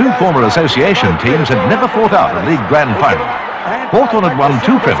 1925, the two former association teams had never fought out a league grand final. Hawthorn had won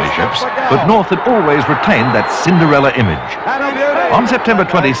 2 premierships, but North had always retained that Cinderella image. On September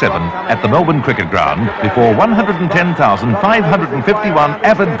 27, at the Melbourne Cricket Ground, before 110,551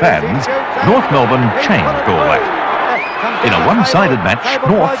 avid fans, North Melbourne changed all that. In a one-sided match,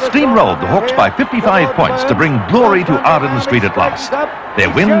 North steamrolled the Hawks by 55 points to bring glory to Arden Street at last.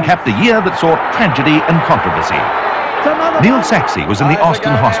 Their win capped a year that saw tragedy and controversy. Neil Saxey was in the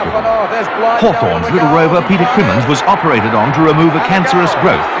Austin Hospital. Hawthorn's little rover Peter Crimmins was operated on to remove a cancerous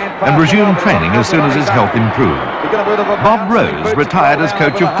growth and resumed training as soon as his health improved. Bob Rose retired as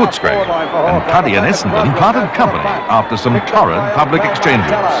coach of Footscray, and Tuddy and Essendon parted company after some torrid public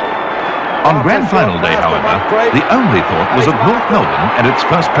exchanges. On grand final day, however, the only thought was of North Melbourne and its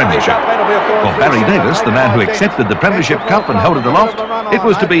first premiership. For Barry Davis, the man who accepted the premiership cup and held it aloft, it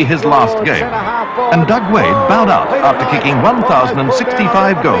was to be his last game. And Doug Wade bowed out after kicking 1,065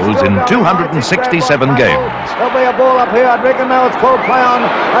 goals in 267 games. There'll be a ball up here. I reckon now it's called play on.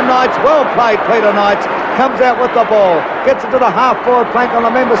 And Knights, well played, Peter Knights, comes out with the ball, gets it to the half-forward flank on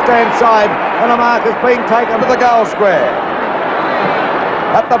the member stand side, and a mark is being taken to the goal square.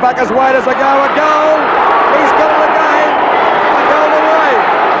 At the back is Wade as a goal. He's got it again. A goal away.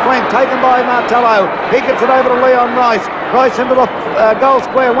 Flank taken by Martello. He gets it over to Leon Rice. Rice into the goal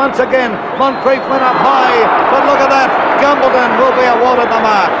square once again. Moncrief went up high, but look at that. Gumbleton will be awarded the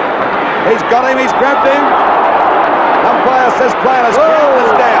mark. He's got him. He's grabbed him. Umpire says players count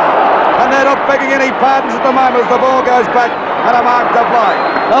this down. And they're not begging any pardons at the moment as the ball goes back and a mark to Blight.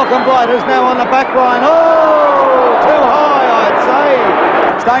 Malcolm Blight is now on the back line. Oh, too high, I'd say.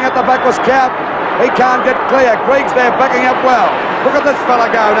 Staying at the back was Cout. He can't get clear. Greig's there backing up well. Look at this fella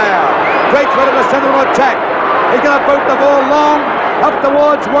go now. Greig's ready to send him to attack. He's going to boot the ball long up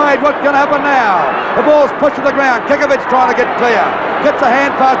towards Wade. What's going to happen now? The ball's pushed to the ground. Kikovich trying to get clear. Gets a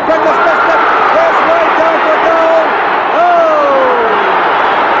hand pass. Brenda's missed it. There's Wade going for a goal. Oh!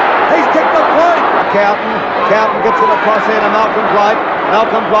 He's kicked the point. Cowton gets it across here to Malcolm Blight.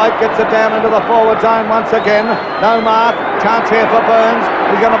 Malcolm Blight gets it down into the forward zone once again. No mark. Chance here for Burns.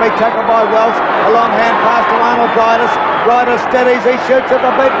 He's going to be tackled by Welsh. A long hand pass to Arnold Bridus. Bridus steadies. He shoots at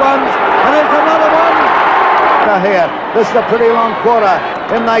the big ones. And there's another one. Here. This is a pretty long quarter.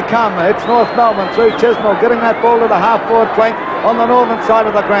 In they come. It's North Melbourne through Chisnell, getting that ball to the half-forward flank on the northern side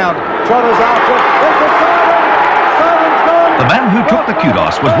of the ground. Trotters after it. There's a siren. Siren's gone. The man who took the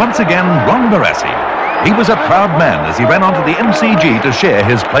kudos was once again Ron Barassi. He was a proud man as he ran onto the MCG to share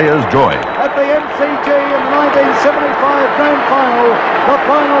his players' joy. At the MCG in the 1975 Grand Final, the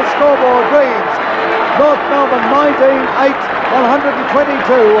final scoreboard reads North Melbourne 19-8,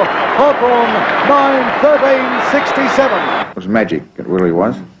 122, Hawthorn 9-13, 67. It was magic, it really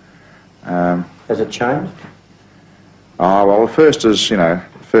was. Has it changed? Oh, well, first is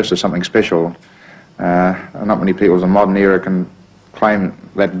something special. Not many people in the modern era can claim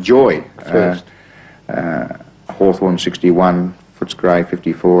that joy. First. Hawthorn 61, Footscray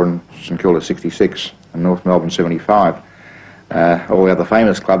 54 and St Kilda 66 and North Melbourne 75. All the other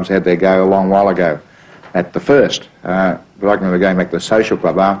famous clubs had their go a long while ago at the first. But I can remember going back to the social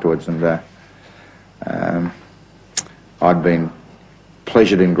club afterwards, and I'd been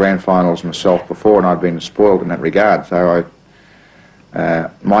pleasured in grand finals myself before, and I'd been spoiled in that regard. So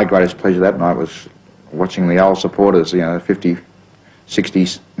my greatest pleasure that night was watching the old supporters, 50, 60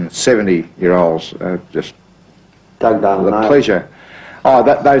 and 70-year-olds, just Dugdale, the pleasure. Oh,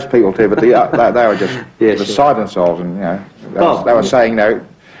 those people too, but they were just beside themselves, and they were saying,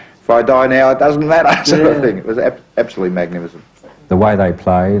 if I die now, it doesn't matter, sort of thing. It was absolutely magnificent. The way they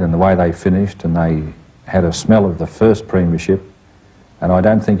played and the way they finished, and they had a smell of the first premiership, and I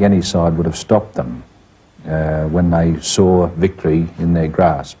don't think any side would have stopped them when they saw victory in their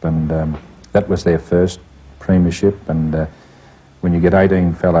grasp, and that was their first premiership, and when you get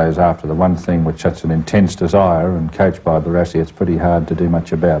 18 fellows after the one thing with such an intense desire and coached by Barassi, it's pretty hard to do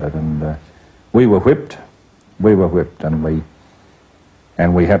much about it. And we were whipped,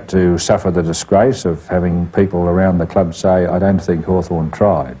 and we had to suffer the disgrace of having people around the club say, I don't think Hawthorn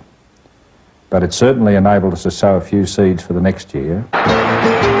tried. But it certainly enabled us to sow a few seeds for the next year.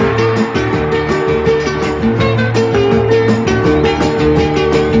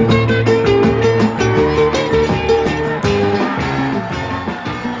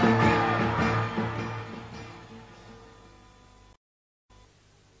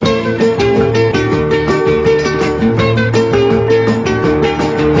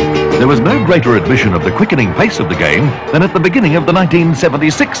 There was no greater admission of the quickening pace of the game than at the beginning of the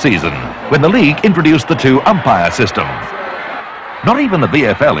 1976 season, when the league introduced the two umpire system. Not even the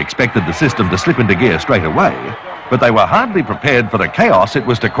VFL expected the system to slip into gear straight away, but they were hardly prepared for the chaos it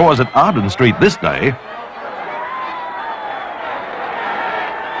was to cause at Arden Street this day.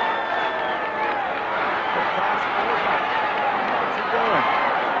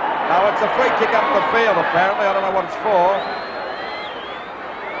 No, it's a free kick up the field, apparently. I don't know what it's for.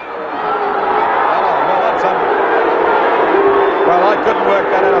 Well, I couldn't work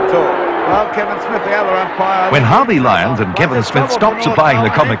that out at all. Well, Kevin Smith, the other umpire... When Harvey Lyons and Kevin Smith stopped supplying the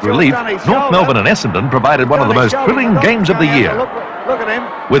comic relief, North Melbourne and Essendon provided one of the most thrilling games of the year. Look at him.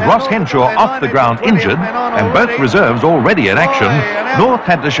 With Ross Henshaw off the ground injured and both reserves already in action, North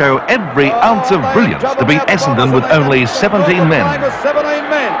had to show every ounce of brilliance to beat Essendon with only 17 men. 17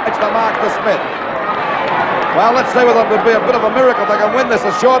 men. It's the mark to Smith. Well, let's see whether it'll be a bit of a miracle they can win this.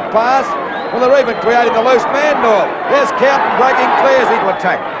 A short pass. Well, they're even creating the loose man, North. There's Carlton breaking clear as he to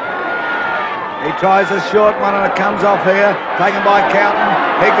attack. He tries a short one and it comes off here, taken by Carlton.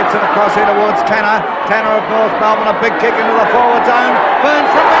 He gets it across here towards Tanner. Tanner of North Melbourne, a big kick into the forward zone. Burns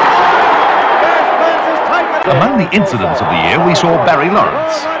from behind. Yes, Burns has taken it. Among the incidents of the year, we saw Barry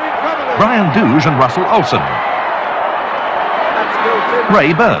Lawrence, Brian Douge and Russell Olsen,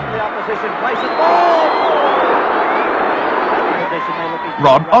 Ray Byrne,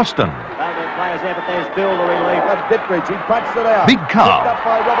 Rod Austin, Big Carl,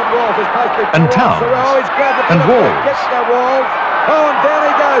 and Towns, and Walls,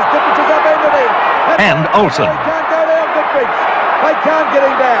 and Olsen. They can't get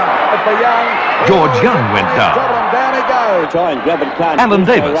him down. But for Young, George Young went down. Down he goes. Try and grab it, can't. Alan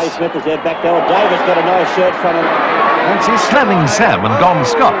Davis. Ray Smith is there back there. Davis got a nice shirt from him. And she's Slamming Sam and Don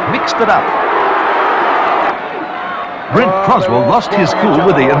Scott mixed it up. Brent Croswell lost his cool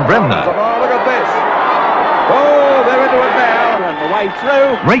with Ian Bremner. Oh, look at this. Oh, they're into it now. On the way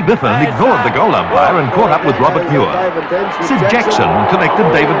through. Ray Biffin ignored the goal umpire and caught up with Robert Muir. Sid Jackson collected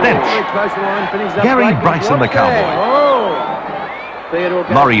David Dench. Gary Bryson the Cowboy.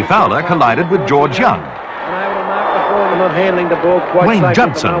 Laurie Fowler collided with George Young. Wayne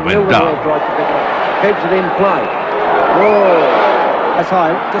Judson went down. Keeps it in play. Oh. That's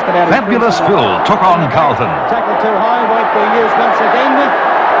high, just about Fabulous Phil took on Carlton. Tackle too high, wait for use once again.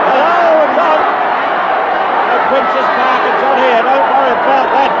 Oh, it's on. Princess Park, it's on here. Don't worry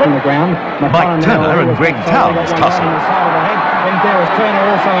about that. On the ground. Mike Turner and Greg Towns tussled. Then there was Turner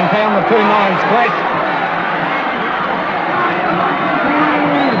also in town. The two lines clash.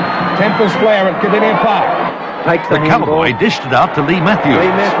 Tempest flare at Cavinia Park. Takes The Cowboy dished it out to Lee Matthews.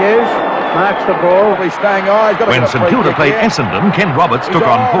 Lee Matthews marks the ball. He's staying high. When St Kilda played Essendon, Ken Roberts took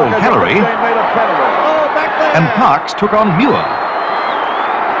on Paul Callery and Parks took on Muir.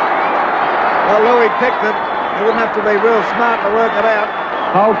 Well, Louis picked it. He wouldn't have to be real smart to work it out.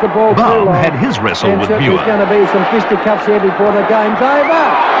 Hold the ball too Baum long. had his wrestle with Muir. There's going to be some fisticuffs here before the game's over.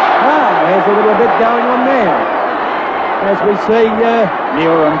 Ah, there's a little bit going on there. As we see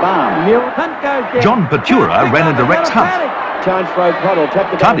Muir and Baum. Hunt goes down. John Patura ran into Rex Hunt. Chance for O'Connell.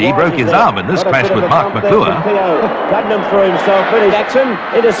 Tuddy broke his arm in this crash with Mark McClure. Putnam threw himself in. Jackson.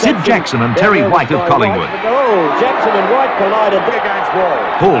 Sid Jackson and Terry White of Collingwood. Oh, Jackson and White collided Against Wall.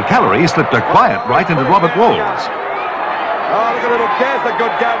 Paul Callery slipped a quiet right into Robert Walls. Oh, look at little Gaz, a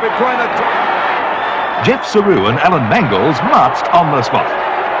good go between the two. Jeff Saru and Alan Mangles marched on the spot.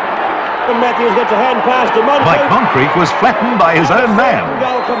 Matthews gets a hand pass to Moncrief. Mike Moncrief was flattened by his own man.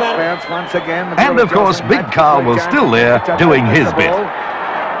 Bounce once again. And of course, Big Carl was still there doing his bit.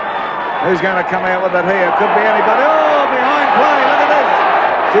 Who's going to come out with it here? Could be anybody. Oh, behind play. Look at this.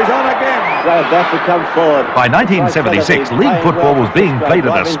 She's on again. That becomes forward. By 1976, league football was being played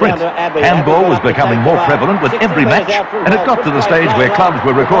at a sprint. Handball was becoming more prevalent with every match, and it got to the stage where clubs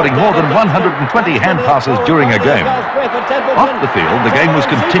were recording more than 120 hand passes during a game. Off the field, the game was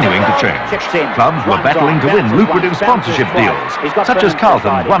continuing to change. Clubs were battling to win lucrative sponsorship deals, such as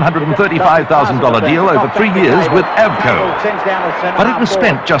Carlton's $135,000 deal over 3 years with Avco. But it was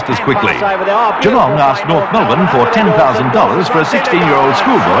spent just as quickly. Geelong asked North Melbourne for $10,000 for a 16-year-old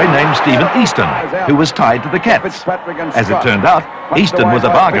schoolboy named Stephen Easton, who was tied to the Cats. As it turned out, Easton was a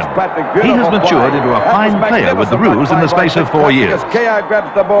bargain. He has matured into a fine player with the Roos in the space of 4 years.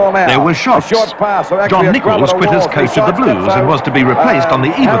 There were shocks. John Nichols quit as coach of the Blues and was to be replaced on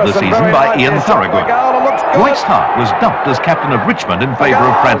the eve of the season by Ian Thorogood. Royce Hart was dumped as captain of Richmond in favour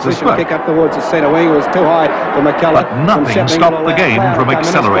of Francis Burke. Kick up towards the centre wing. It was too high for McCullough. But nothing stopped the game from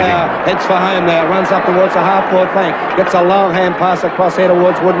accelerating. Heads for home now. Runs up towards the half-forward flank. Gets a long hand pass across here towards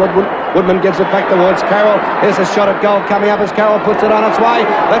towards Woodward. Woodman gives it back towards Carroll. Here's a shot at goal coming up as Carroll puts it on its way.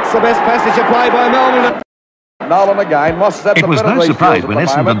 That's the best passage of play by Melbourne. Nolan again. Moss is at It the was middle no of these surprise fields when at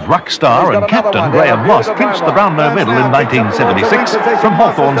the moment. Essendon's ruck star and captain Graham Moss clinched the Brownlow medal in 1976 from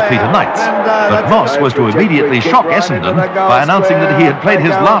Hawthorn's Peter Knights. But Moss was to immediately shock Essendon by announcing that he had played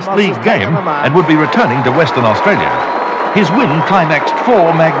his last league game and would be returning to Western Australia. His win climaxed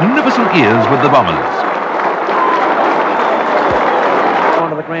 4 magnificent years with the Bombers.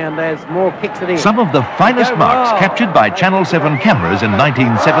 More kicks it in. Some of the finest marks captured by Channel 7 cameras in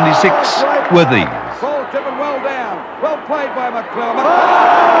 1976 were these. Ball driven well down. Well played by McClure. What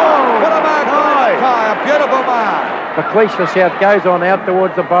a mark by Mackay. A beautiful mark. McLeish, the shout, goes on out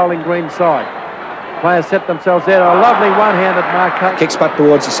towards the bowling green side. Players set themselves out. A lovely one-handed mark. Kicks back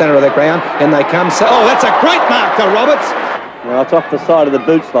towards the centre of the ground. In they come. Oh, that's a great mark to Roberts. Well, it's off the side of the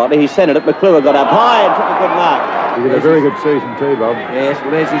boot slightly. He centred it. McClure got up high and took a good mark. He did a very good season too, Bob. Yes,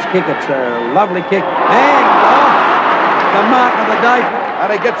 well, there's his kick. It's a lovely kick. And the mark of the day. And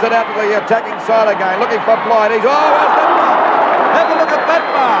he gets it out to the attacking side again, looking for Blight. He's, where's that mark? Have a look at that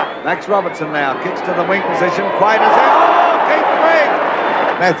mark. Max Robertson now kicks to the wing position. Quaid is out. Oh, Keith Grigg.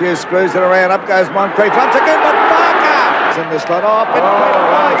 Matthews screws it around. Up goes Moncrief. Once again, but Barker. It's in the slot. Oh, bit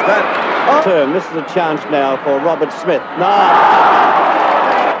close that. Turn. This is a chance now for Robert Smith. No.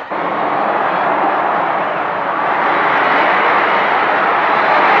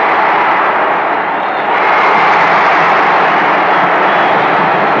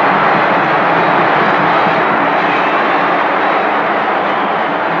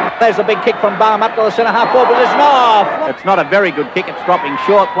 There's a big kick from Baum up to the centre-half forward position. Off. It's not a very good kick. It's dropping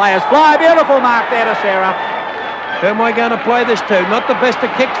short. Players fly. Beautiful mark there to Sarah. Who am I going to play this to? Not the best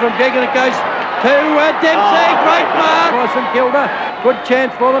of kicks from Gig, and it goes to Dempsey. Great mark. For St Kilda. Good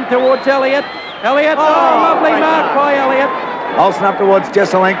chance for them towards Elliott. Elliott. Lovely mark by Elliott. Olsen up towards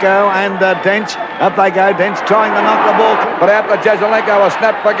Jesselenko and Dench. Up they go. Dench trying to knock the ball. But out to Jesselenko. A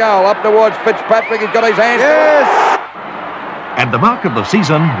snap for goal. Up towards Fitzpatrick. He's got his hands. Yes! And the mark of the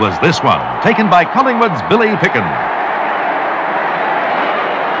season was this one, taken by Collingwood's Billy Picken.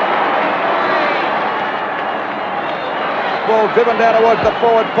 Ball driven down towards the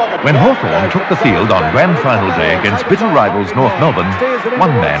forward pocket. When Hawthorn took the field on grand final day against bitter rivals North Melbourne,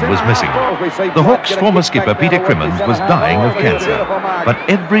 one man was missing. The Hawks' former skipper Peter Crimmins was dying of cancer, but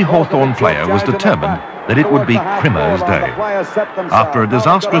every Hawthorn player was determined that it would be Crimmo's day. After a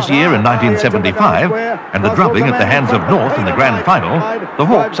disastrous year in 1975 and the drubbing at the hands of North in the grand final, the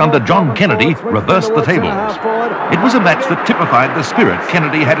Hawks under John Kennedy reversed the tables. It was a match that typified the spirit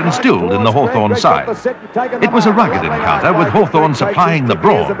Kennedy had instilled in the Hawthorn side. It was a rugged encounter with Hawthorn supplying the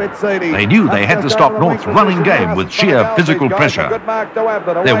brawn. They knew they had to stop North's running game with sheer physical pressure.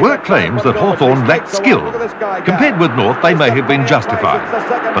 There were claims that Hawthorn lacked skill. Compared with North, they may have been justified.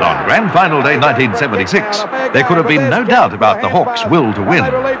 But on grand final day 1976, there could have been no doubt about the Hawks' will to win. They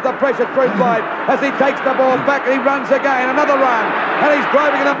relieve the pressure through Blight as he takes the ball back. He runs again, another run, and he's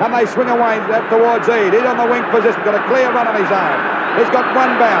driving it up. And they swing away towards Eade. He's on the wing position, got a clear run on his own. He's got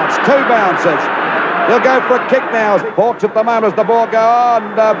one bounce, two bounces. He'll go for a kick now. Hawks at the moment as the ball goes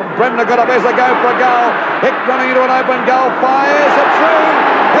on. Bremner got up as they go for a goal. Hick running into an open goal, fires it through.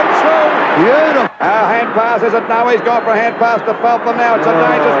 It's through. Beautiful. Hand pass, is it? No, he's gone for a hand pass to Feltham now. It's a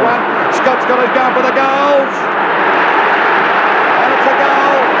dangerous one. Scott's got his gun for the goals. And it's a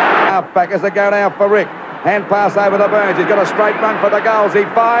goal. Half back as they go now for Rick. Hand pass over the Burns. He's got a straight run for the goals. He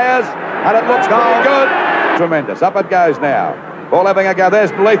fires, and it looks pretty good. Tremendous. Up it goes now. Ball having a go.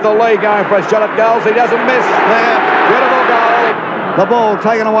 There's Lethal Lee going for a shot at goals. He doesn't miss. There. Beautiful goal. The ball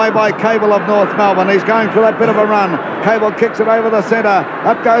taken away by Cable of North Melbourne. He's going through that bit of a run. Cable kicks it over the centre.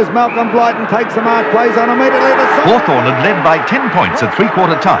 Up goes Malcolm Blight and takes the mark. Plays on immediately. Hawthorn had led by 10 points at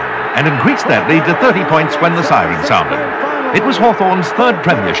three-quarter time and increased that lead to 30 points when the siren sounded. It was Hawthorn's third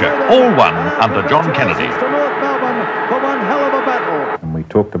premiership, all won under John Kennedy. And we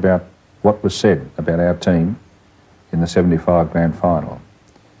talked about what was said about our team in the 75 grand final.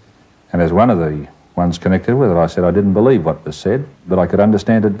 And as one of the ones connected with it, I said I didn't believe what was said, but I could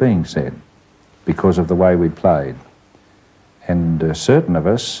understand it being said because of the way we played. And certain of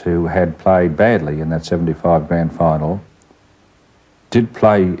us who had played badly in that 75 grand final did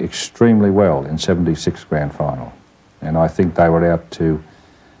play extremely well in 76 grand final. And I think they were out to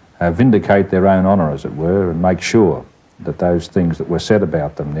vindicate their own honour, as it were, and make sure that those things that were said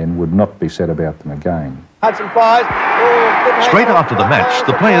about them then would not be said about them again. Hudson fires. Oh, Straight after the match,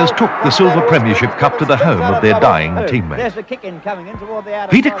 the players took the Silver Premiership Cup to the home of their dying teammate. There's a kick in coming in toward the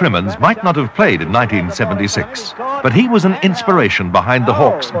outer Peter side. Crimmins might not have played in 1976, but he was an inspiration behind the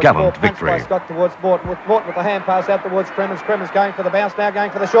Hawks' gallant victory. Scott towards Morton with the hand pass out towards Crimmins. Crimmins going for the bounce now,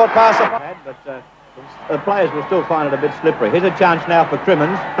 going for the short pass. But the players will still find it a bit slippery. Here's a chance now for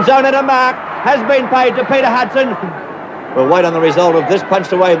Crimmins. Zone and a mark has been paid to Peter Hudson. We'll wait on the result of this.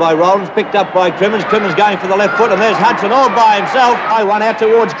 Punched away by Rollins, picked up by Crimmins. Crimmins going for the left foot, and there's Hudson all by himself. I one out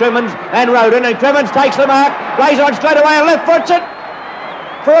towards Crimmins and Roden, and Crimmins takes the mark, plays on straight away and left foots it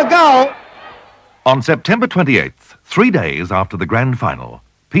for a goal. On September 28th, 3 days after the grand final,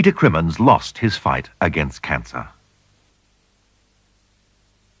 Peter Crimmins lost his fight against cancer.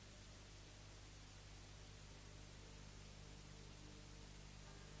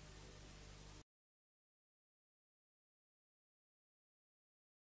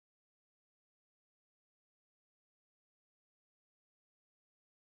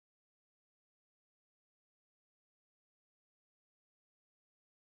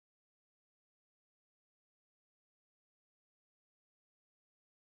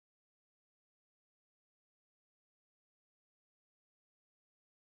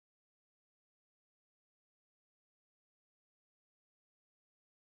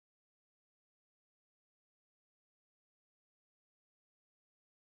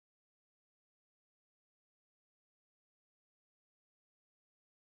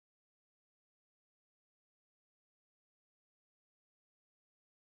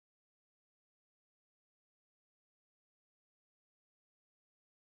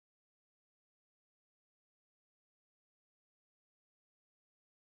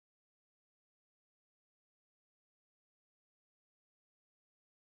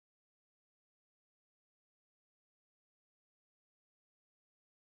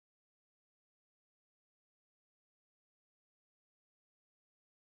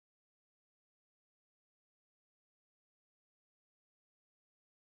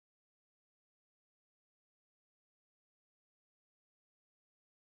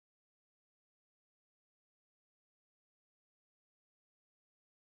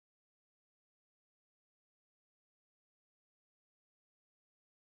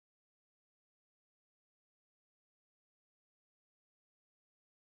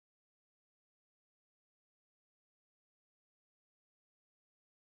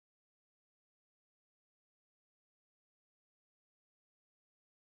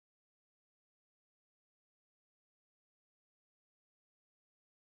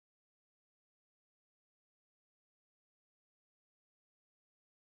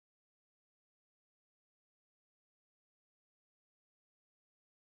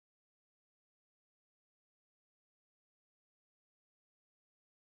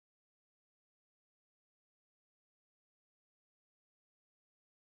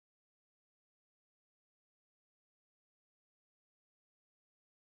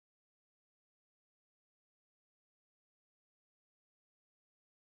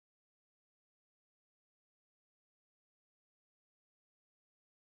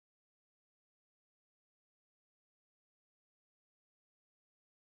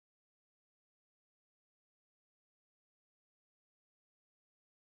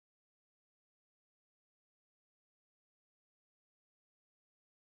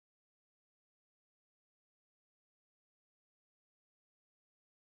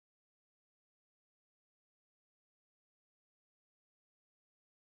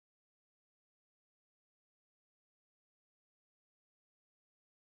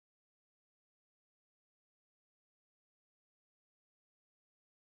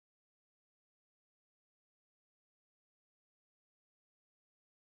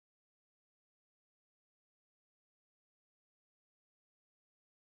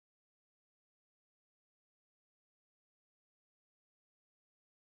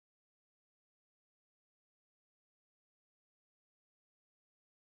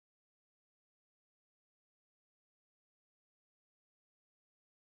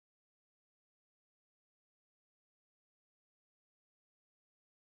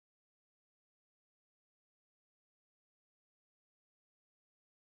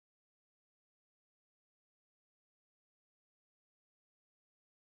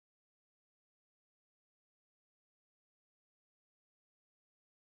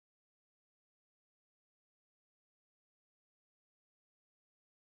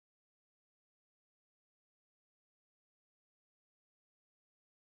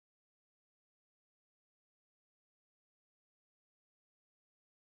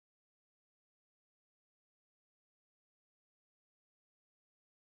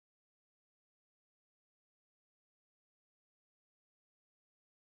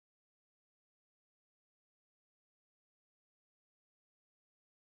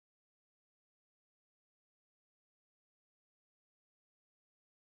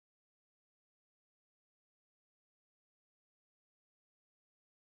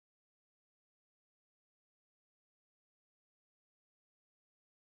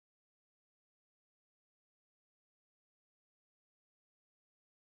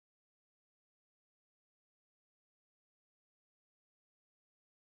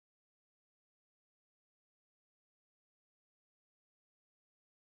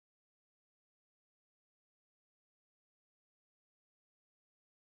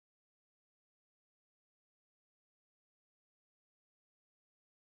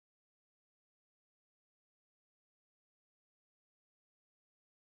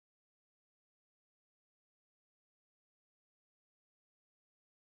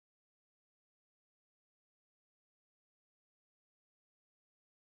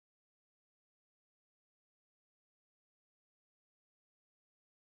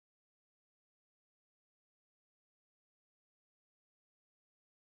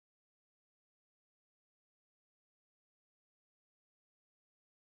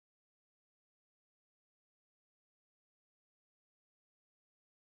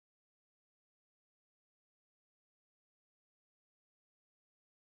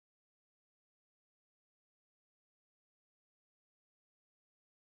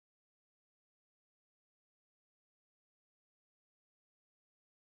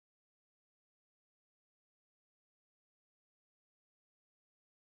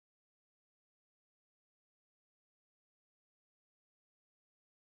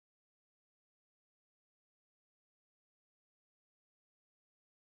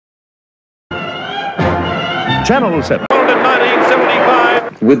 Channel 7. In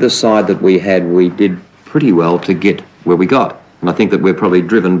 1975. With the side that we had, we did pretty well to get where we got. And I think that we're probably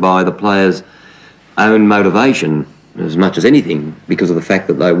driven by the players' own motivation as much as anything because of the fact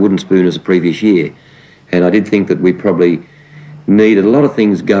that they wouldn't spoon us the previous year. And I did think that we probably needed a lot of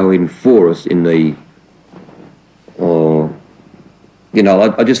things going for us in the...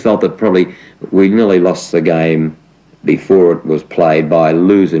 I just felt that probably we nearly lost the game before it was played by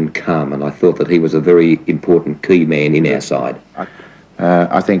losing Cum, and I thought that he was a very important key man in our side.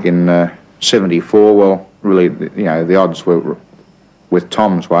 I think in 74, well, really, the odds were with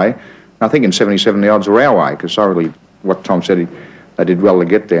Tom's way. I think in 77 the odds were our way, because what Tom said, they did well to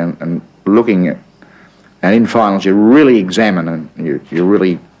get there, and looking at, and in finals you really examine, and you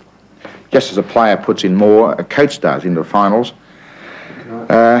really, just as a player puts in more, a coach does into finals,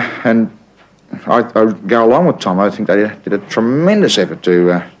 and I go along with Tom. I think they did a tremendous effort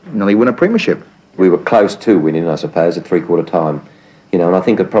to nearly win a premiership. We were close to winning, I suppose, at three-quarter time. And I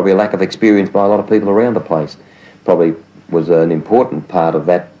think that probably a lack of experience by a lot of people around the place probably was an important part of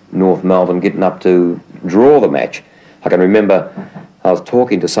that North Melbourne getting up to draw the match. I can remember I was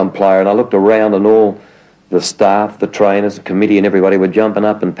talking to some player and I looked around and all the staff, the trainers, the committee and everybody were jumping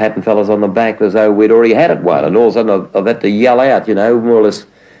up and patting fellas on the back as though we'd already had it won. And all of a sudden I've had to yell out, more or less,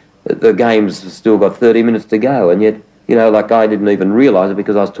 the game's still got 30 minutes to go. And yet, I didn't even realise it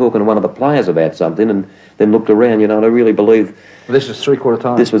because I was talking to one of the players about something and then looked around, and I really believe... This is three-quarter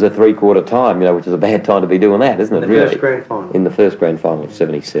time. This was a three-quarter time, which is a bad time to be doing that, isn't it, really? First grand final. In the first grand final of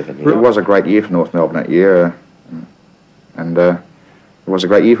 77. It was a great year for North Melbourne that year, and it was a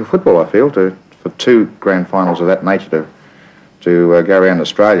great year for football, I feel, for two grand finals of that nature to go around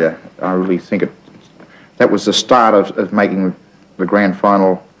Australia. I really think that was the start of making the grand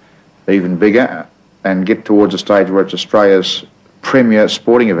final even bigger and get towards a stage where it's Australia's premier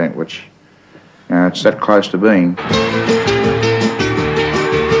sporting event, which it's that close to being.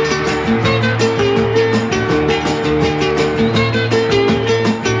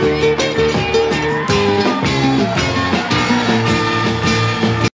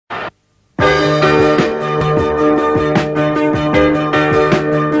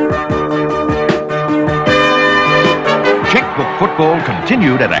 Football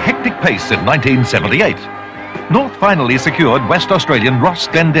continued at a hectic pace in 1978. North finally secured West Australian Ross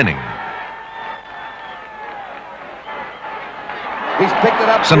Glendinning. He's picked it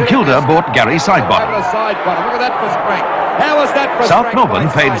up. St Kilda bought Gary Sidebottom. Look at that for strength. How was that for South strength? Melbourne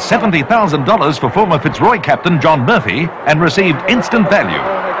paid $70,000 for former Fitzroy captain John Murphy and received instant value.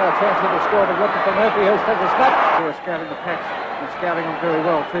 Scouting the packs and scouting them very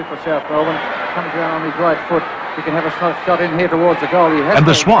well too for South Melbourne. Comes around on his right foot. He can have a shot in here towards the goal. And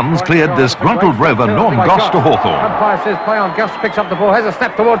the Swans cleared disgruntled rover Norm Goss to Hawthorn. Umpire says play on. Goss picks up the ball, has a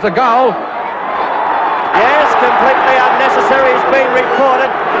snap towards the goal. Yes, completely unnecessary. It's been reported.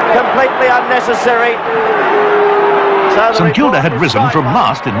 Completely unnecessary. St Kilda had risen from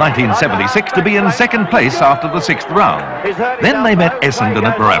last in 1976 to be in second place after the sixth round. Then they met Essendon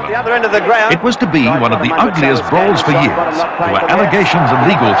at Moorabbin. It was to be one of the ugliest brawls for years. There were allegations and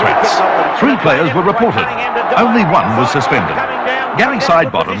legal threats. 3 players were reported. Only one was suspended. Gary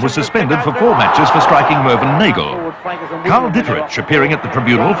Sidebottom was suspended for 4 matches for striking Mervyn Nagel. Carl Ditterich, appearing at the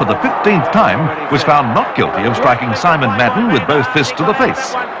tribunal for the 15th time, was found not guilty of striking Simon Madden with both fists to the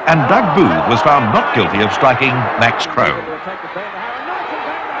face, and Doug Booth was found not guilty of striking Max Crowe.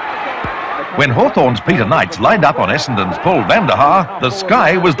 When Hawthorn's Peter Knights lined up on Essendon's Paul van der Haar, the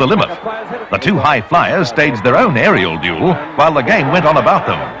sky was the limit. The 2 high flyers staged their own aerial duel while the game went on about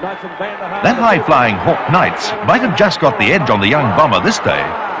them. That high-flying Hawk Knights might have just got the edge on the young bomber this day,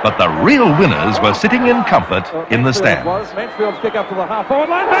 but the real winners were sitting in comfort in the stands. Mansfield's kick up to the half-forward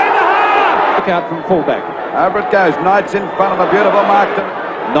line. Van der Haar! Kick out from fullback. Over it goes. Knights in front of a beautiful mark.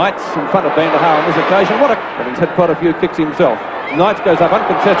 Knights in front of Van der Haar on this occasion. But he's had quite a few kicks himself. Knights goes up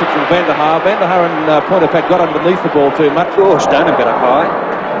uncontested from Van der Haar. Van der Haar and Pointer-Pack got underneath the ball too much. Oh, Stoneham got up high.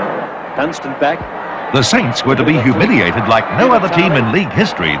 Dunstan back. The Saints were to be humiliated like no other team in league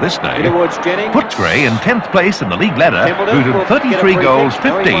history this day. Footscray in 10th place in the league ladder, booted 33 goals,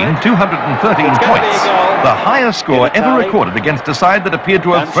 213 points. The highest score ever recorded against a side that appeared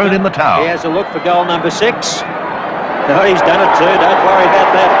to have thrown in the towel. He has a look for goal number 6. No, he's done it too. Don't worry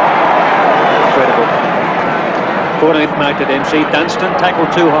about that. Incredible. 14th marked at MC. Dunstan, tackle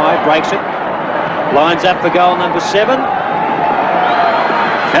too high, breaks it. Lines up for goal number 7.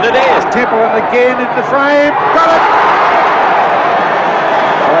 And it is. Temple again in the frame. Got it!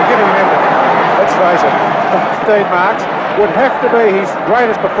 Well, I give him everything. Let's face it. 15 marks would have to be his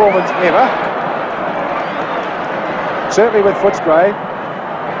greatest performance ever. Certainly with Footscray.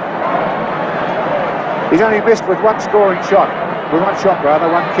 He's only missed with one scoring shot. With one shot,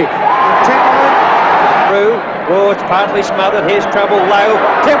 rather, one kick. Templeton. Through. Oh, it's partly smothered. Here's trouble low.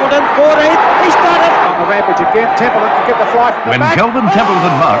 Templeton, 14th. He's done it. On the rampage again. Templeton can get the fly from the When back. Kelvin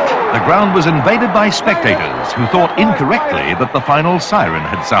Templeton marked, the ground was invaded by spectators who thought incorrectly that the final siren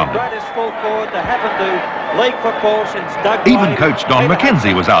had sounded. Greatest full forward to happen to league football since Doug Even White. coach Don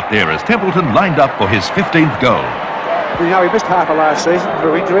McKenzie was out there as Templeton lined up for his 15th goal. You know, he missed half of last season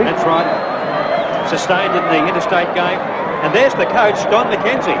through injury. That's right. Sustained in the interstate game. And there's the coach, Don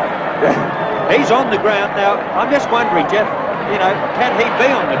McKenzie. He's on the ground now. I'm just wondering, Jeff, you know, can he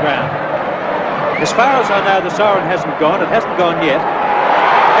be on the ground? As far as I know, the siren hasn't gone. It hasn't gone yet.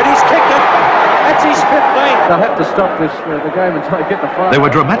 And he's kicked it. That's his 15th. They'll have to stop the game until they get the fire. There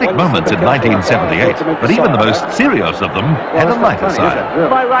were dramatic moments in 1978, but even the most serious of them had a lighter side.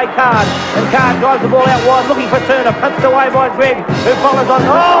 By Ray Card, and Card drives the ball out wide, looking for Turner, punched away by Greg, who follows on.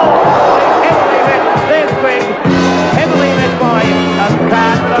 Oh! Heavily met. There's Greg. Heavily met by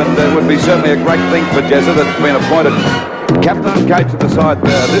Card. And it would be certainly a great thing for Jezza that's been appointed captain and coach of the side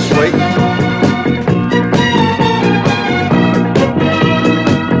this week.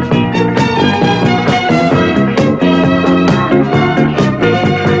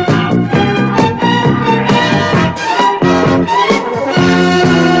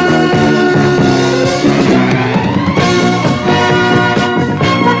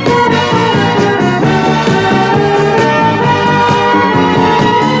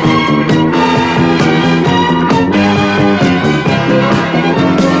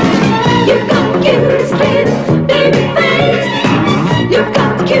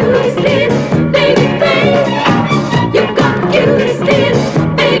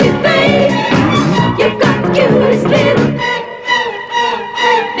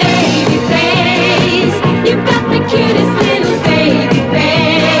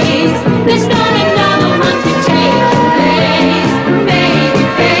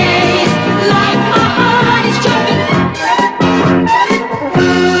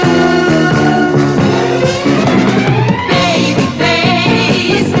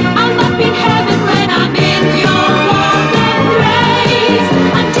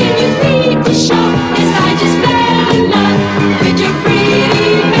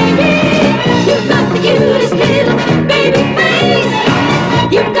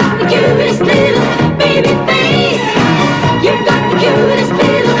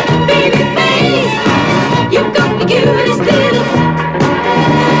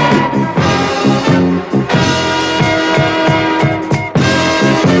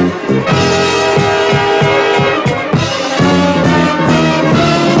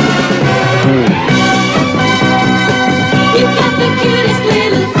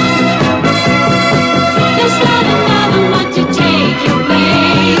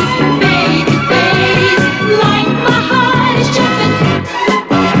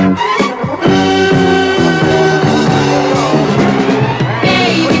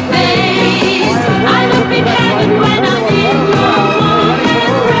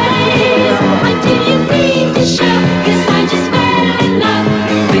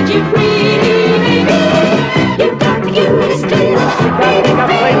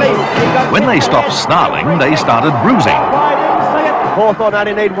 When they stopped snarling, they started bruising. Hawthorn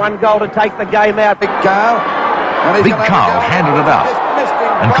only need one goal to take the game out. Big Carl. Big Carl handed it out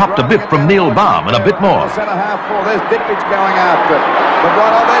and copped a bit from Neil Baum and a bit more. Centre half four. There's Dickridge going after it. But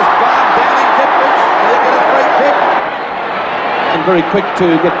right on, there's Baum down in Dickridge. He'll get a free kick. And very quick to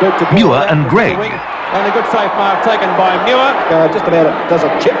get good to Muir and Gregg. And a good safe mark taken by Muir. Just about does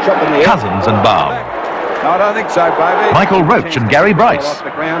a chip shot in the air. Cousins and Baum. No, I don't think so, baby. Michael Roach and Gary Bryce. Off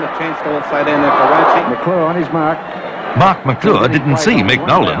the ground, a chance to also down there for Roach. McClure on his mark. Mark McClure didn't see Mick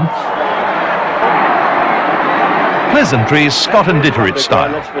Nolan. Pleasantries Scott and Ditterich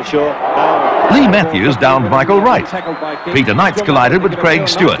style. That's for sure. Lee Matthews downed Michael Wright. Peter Knights collided with Craig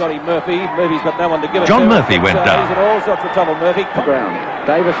Stewart. John Murphy went down.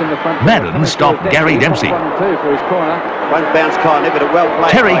 Madden stopped Gary Dempsey. One bounce Carl Nibbett, well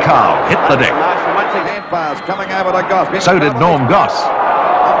played. Terry Carl hit the deck. Hand pass coming over to Goss. So did Norm Goss.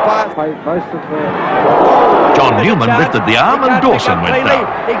 John Newman lifted the arm and Dawson went down.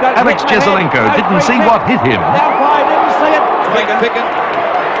 Alex Jezelenko didn't see what hit him.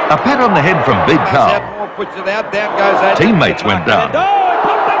 A pat on the head from Big Carl. Teammates went down.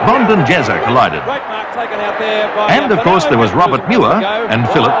 Bond and Jezza collided. And of course there was Robert Muir and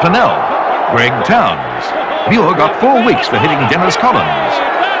Philip Pennell. Greg Towns. Muir got 4 weeks for hitting Dennis Collins.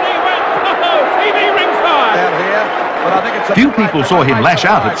 Few people saw him lash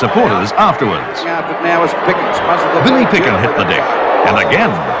out at supporters afterwards. Billy Picken hit the deck. And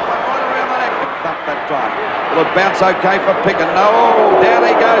again. Clark. Will it bounce okay for Picken? No, down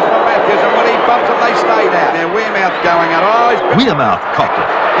he goes for Matthews, and when he bumps it, they stay down. Now Wearmouth going out. Wearmouth copped it.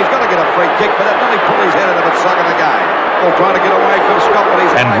 He's got to get a free kick for that. Then he pulled his head out of it, sucking the game. All trying to get away from Scott, but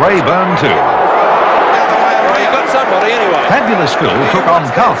he's... And Rayburn too. He got somebody anyway. Fabulous Phil took on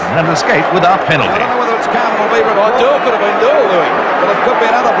Carlton and escaped without penalty. I don't know whether it's Carlton or Beaver. Doyle could have been Doyle, Louis. But it could be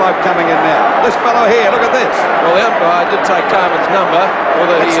another bloke coming in now. This fellow here, look at this. Well, the umpire did take Carmen's number.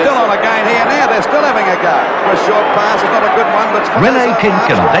 It's still on again here now. They're still having a go. For a short pass, it's not a good one, but... Rene Kink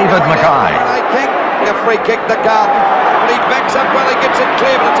and David Mackay. Rene Kink, a free kick to Carlton. But he backs up well, he gets it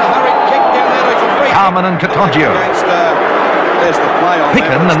clear, but it's a hurried kick down there. It's a free Carmen and Catoggio. There's the play on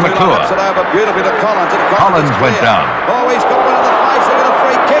Picken and McClure. Beautifully to Collins. Collins went down. Oh, he's got one in the face. They got a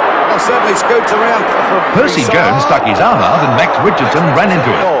free kick. Well, certainly scoots around. Percy Jones stuck his arm out and Max Richardson ran into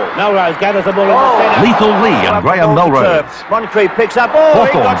it. Melrose gathers the ball in the centre. Lethal Lee and Graham Melrose. Moncrief picks up.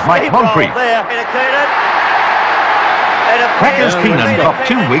 Hawthorne's Mike Moncrief. Crackers Keenan dropped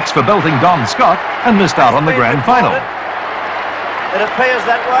 2 weeks for belting Don Scott and missed out on the grand final. It appears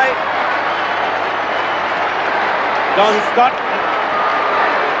that way. Don Scott.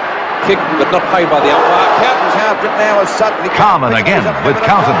 Kick, but not paid by the umpire. Carlton's halved it now as Sutton. Carmen again with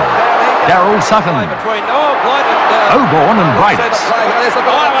Carlton. Darryl Sutton. Oborn and Brights. There's a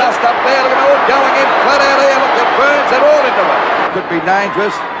bit of dust up there. Look at all going in flat out here. Look at Burns. They're all into it. Could be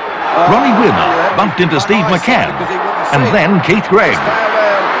dangerous. Ronnie Wimmer bumped into Steve McCann. And then Keith Gregg.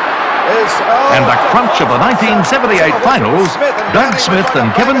 And the crunch of the 1978 finals, Doug Smith and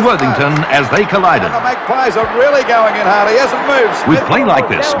Kevin Worthington as they collided. The Magpies are really going in hard. He hasn't moved. With play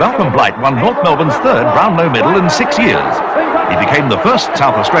like this, Malcolm Blight won North Melbourne's 3rd Brownlow medal in 6 years. He became the first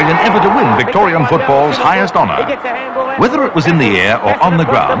South Australian ever to win Victorian football's highest honour. Whether it was in the air or on the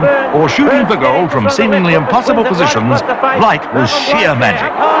ground, or shooting for goal from seemingly impossible positions, Blight was sheer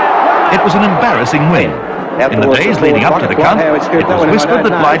magic. It was an embarrassing win. In the days leading up to the count, it was whispered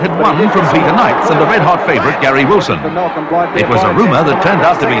that Blight had won from Peter Knights and the red-hot favourite Gary Wilson. It was a rumour that turned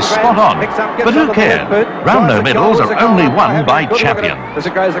out to be spot on, but who cared? Brownlow medals are only won by champions. As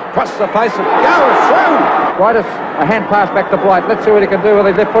it goes across the face and goes through. Right, a hand pass back to Blight. Let's see what he can do with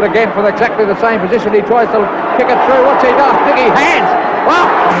his left foot again from exactly the same position. He tries to kick it through. What's he done? Nicky, hands! Wow!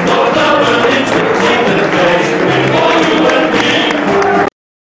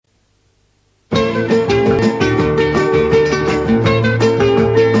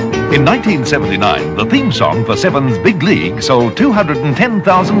 In 1979, the theme song for Seven's Big League sold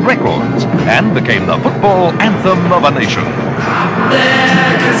 210,000 records and became the football anthem of a nation. Up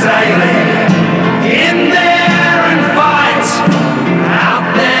there, Kazali, in there and fight. Out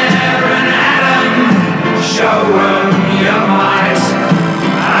there and Adam, show 'em your might.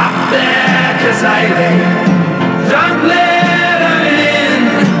 Up there, Kazali, don't let 'em in.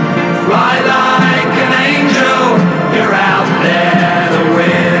 Fly like an angel, you're out there to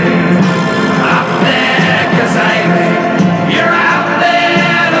win. You're out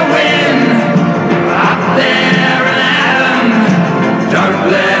there to win. Up there and Adam, don't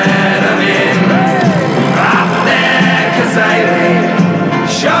let 'em in. Up there, Kazali,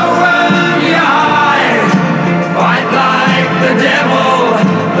 show 'em your eye. Fight like the devil,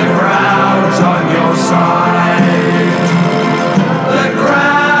 the crowd's on your side. The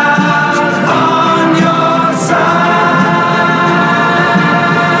crowd's on your side.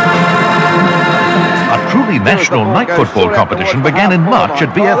 A truly national night football competition began in March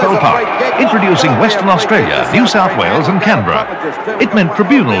at VFL Park, introducing Western Australia, New South Wales and Canberra. It meant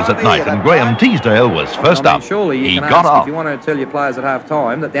tribunals at night, and Graham Teasdale was first up. He got off. If you want to tell your players at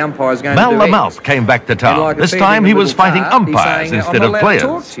half-time that the umpire's going Mal to do Lamouth came back to town. This time he was fighting umpires instead of players.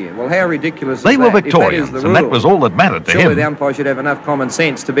 Well, how ridiculous They is were that? Victorians, If that is the and that rule, was all that mattered to surely him. the umpire should have enough common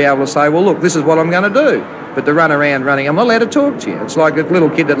sense to be able to say, well, look, this is what I'm going to do. But to run around running, I'm not allowed to talk to you. It's like a little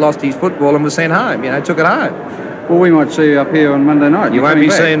kid that lost his football and was sent home, took it home. Well, we might see you up here on Monday night. You won't be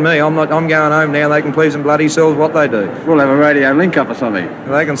seeing me. I'm going home now. They can please them bloody selves what they do. We'll have a radio link-up or something.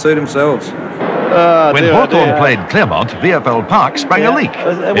 They can suit themselves. When Hawthorn played Claremont, VFL Park sprang a leak.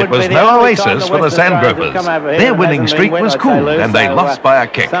 It was no oasis for the Sandgropers. Their winning streak was cool, and they lost by a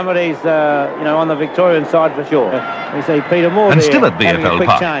kick. Somebody's, on the Victorian side for sure. We see Peter Moore And still at VFL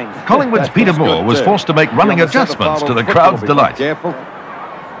Park, Collingwood's Peter Moore was forced to make running adjustments to the crowd's delight.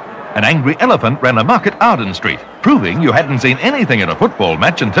 An angry elephant ran amok at Arden Street, proving you hadn't seen anything at a football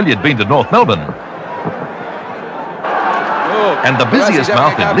match until you'd been to North Melbourne. And the busiest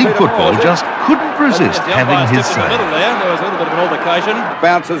mouth in league football just couldn't resist having his say. There was a little bit of an altercation.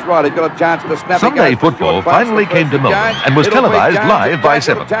 Bounces right, he's got a chance to snap. Sunday football finally came to Melbourne and was televised live by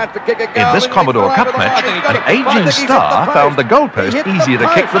 7. In this Commodore Cup match, an aging star found the goalpost easier to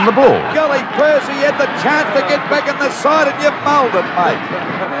kick than the ball. Golly, Percy had the chance to get back in the side and you mulled it, mate.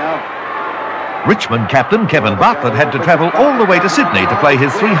 Richmond captain Kevin Bartlett had to travel all the way to Sydney to play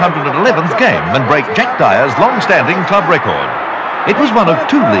his 311th game and break Jack Dyer's long-standing club record. It was one of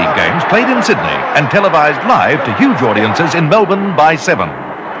 2 league games played in Sydney and televised live to huge audiences in Melbourne by 7.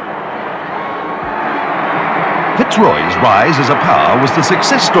 Fitzroy's rise as a power was the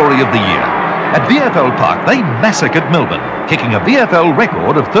success story of the year. At VFL Park, they massacred Melbourne, kicking a VFL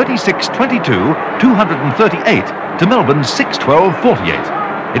record of 36-22, 238 to Melbourne's 6-12-48.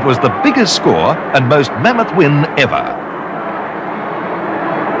 It was the biggest score and most mammoth win ever.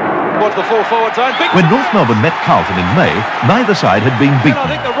 Towards the full forward zone. When North Melbourne met Carlton in May, neither side had been beaten.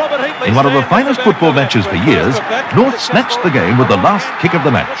 In one of the finest football matches for years, North snatched the game with the last kick of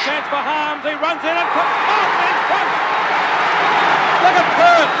the match. He runs in and puts in front. Look at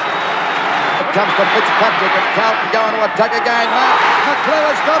Perth. It comes to Fitzpatrick and Carlton going to attack again.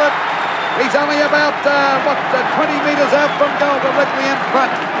 McClure's got it. He's only about, 20 metres out from goal, directly in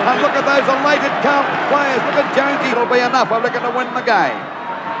front. And look at those elated Carlton players. Look at Jonesy. It'll be enough, I reckon, to win the game.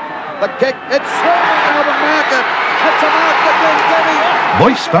 The kick, it's swung over market. It's a mark to Glendenning.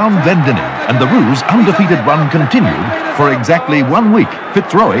 Boyce found Glendenning, and the Roos' undefeated run continued for exactly 1 week.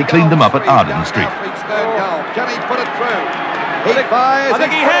 Fitzroy cleaned them up at Arden Street. Can he put it through? He fires. I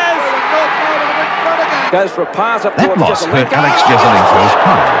think he has. Goes for a pass up That loss hurt Alex Jesseling's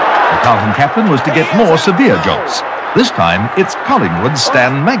pride. The Carlton captain was to get more severe jobs. This time, it's Collingwood's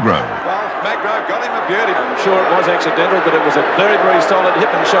Stan Magro. Magro got him a beauty. I'm sure it was accidental, but it was a very, very solid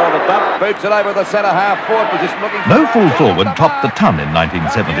hip and shoulder bump. Boots it over the centre half forward position. No full forward topped the ton in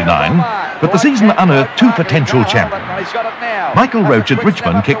 1979, but the season unearthed 2 potential champions. Michael Roach at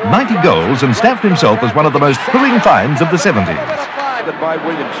Richmond kicked 90 goals and stamped himself as one of the most thrilling finds of the 70s. By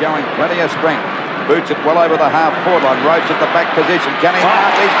Williams, showing plenty of strength. Boots it well over the half-forward line. Roach at the back position. Can he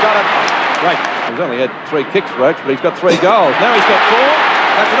mark? He's got it. Great. He's only had 3 kicks, Roach, but he's got 3 goals. Now he's got 4.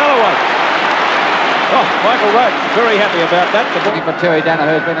 That's another one. Oh, Michael Roach, very happy about that. Looking for Terry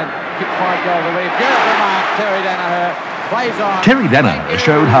Danaher, who's been a kick 5-goal lead. Beautiful mark, Terry Danaher. Plays on. Terry Danaher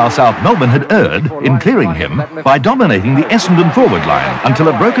showed how South Melbourne had erred in clearing him by dominating the Essendon forward line until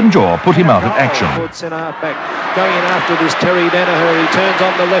a broken jaw put him out of action. Centre half back. Going in after this Terry Danaher. He turns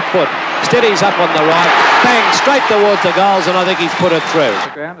on the left foot. Steadies up on the right. Bang, straight towards the goals, and I think he's put it through.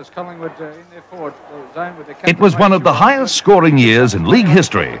 It was one of the highest scoring years in league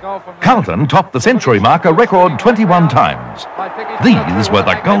history. Carlton topped the century mark a record 21 times. These were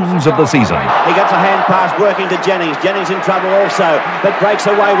the goals of the season. He gets a hand pass working to Jennings. Jennings in trouble also, but breaks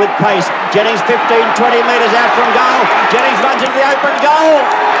away with pace. Jennings 15, 20 metres out from goal. Jennings runs into the open goal.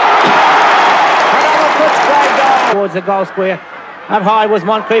 Another Fitzroy goal. Towards the goal square. Up high was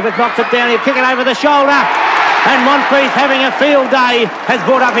Moncrief. It knocks it down. He'll kick it over the shoulder. And Moncrief, having a field day, has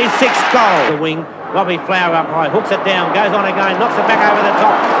brought up his 6th goal. The wing. Robbie Flower up high. Hooks it down. Goes on again. Knocks it back over the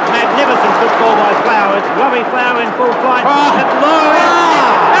top. Magnificent football by Flower. It's Robbie Flower in full flight. It's low.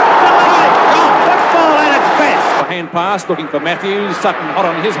 Football at its best. A hand pass, looking for Matthews. Sutton hot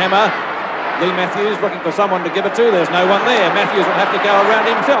on his hammer. Lee Matthews looking for someone to give it to. There's no one there. Matthews will have to go around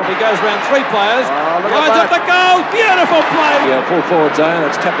himself. He goes around 3 players. Lines up the goal. Beautiful play. Yeah, full forward zone.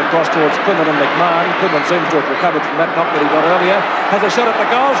 It's tapped across towards Quinlan and McMahon. Quinlan seems to have recovered from that knock that he got earlier. Has a shot at the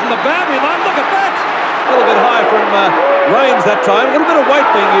goals from the boundary line. Look at that. A little bit high from Rains that time. A little bit of weight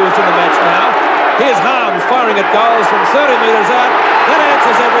being used in the match now. Here's Harms firing at goals from 30 metres out. That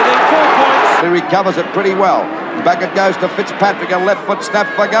answers everything. 4 points. He recovers it pretty well. Back it goes to Fitzpatrick, a left foot snap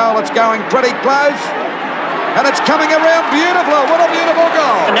for goal. It's going pretty close. And it's coming around beautiful. What a beautiful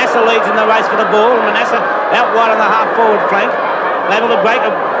goal. Manasseh leads in the race for the ball. Manasseh out wide on the half-forward flank. Able to break a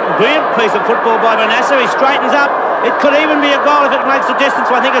brilliant piece of football by Manasseh. He straightens up. It could even be a goal if it makes the distance.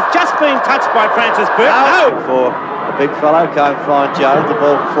 So I think it's just been touched by Francis Burt. No! For a big fellow, came flying Joe. The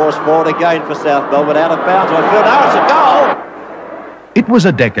ball forced forward again for South Melbourne. Out of bounds. I feel now it's a goal. It was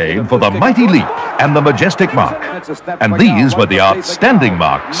a decade for the mighty leap and the majestic mark. And these were the outstanding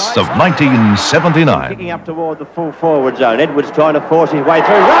marks of 1979. Kicking up toward the full forward zone. Edwards trying to force his way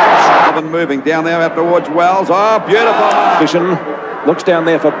through. Roach! Moving down there out towards Wells. Oh, beautiful. Vision looks down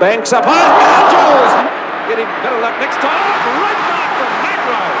there for Banks. Up high. Jules! Getting better luck next time. Great mark from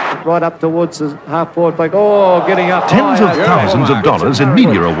Magro. Right up towards the half-forward flank. Oh, getting up Tens of thousands of dollars in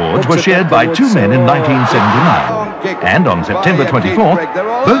media awards were shared by 2 men in 1979. And on September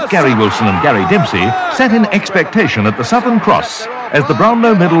 24th, both Gary Wilson and Gary Dempsey sat in expectation at the Southern Cross as the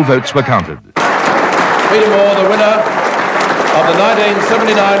Brownlow medal votes were counted. Peter Moore, the winner of the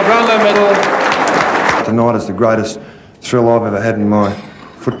 1979 Brownlow medal. Tonight is the greatest thrill I've ever had in my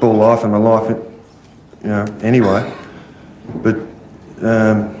football life and my life, you know, anyway. But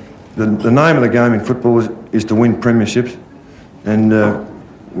the name of the game in football is to win premierships, and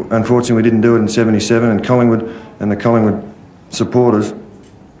unfortunately we didn't do it in '77, and Collingwood and the Collingwood supporters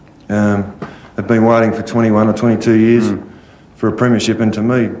have been waiting for 21 or 22 years for a premiership, and to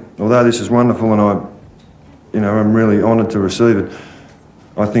me, although this is wonderful and I'm really honoured to receive it,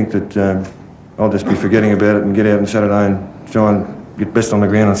 I think that I'll just be forgetting about it and get out on Saturday and try and get best on the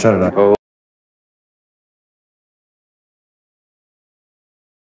ground on Saturday.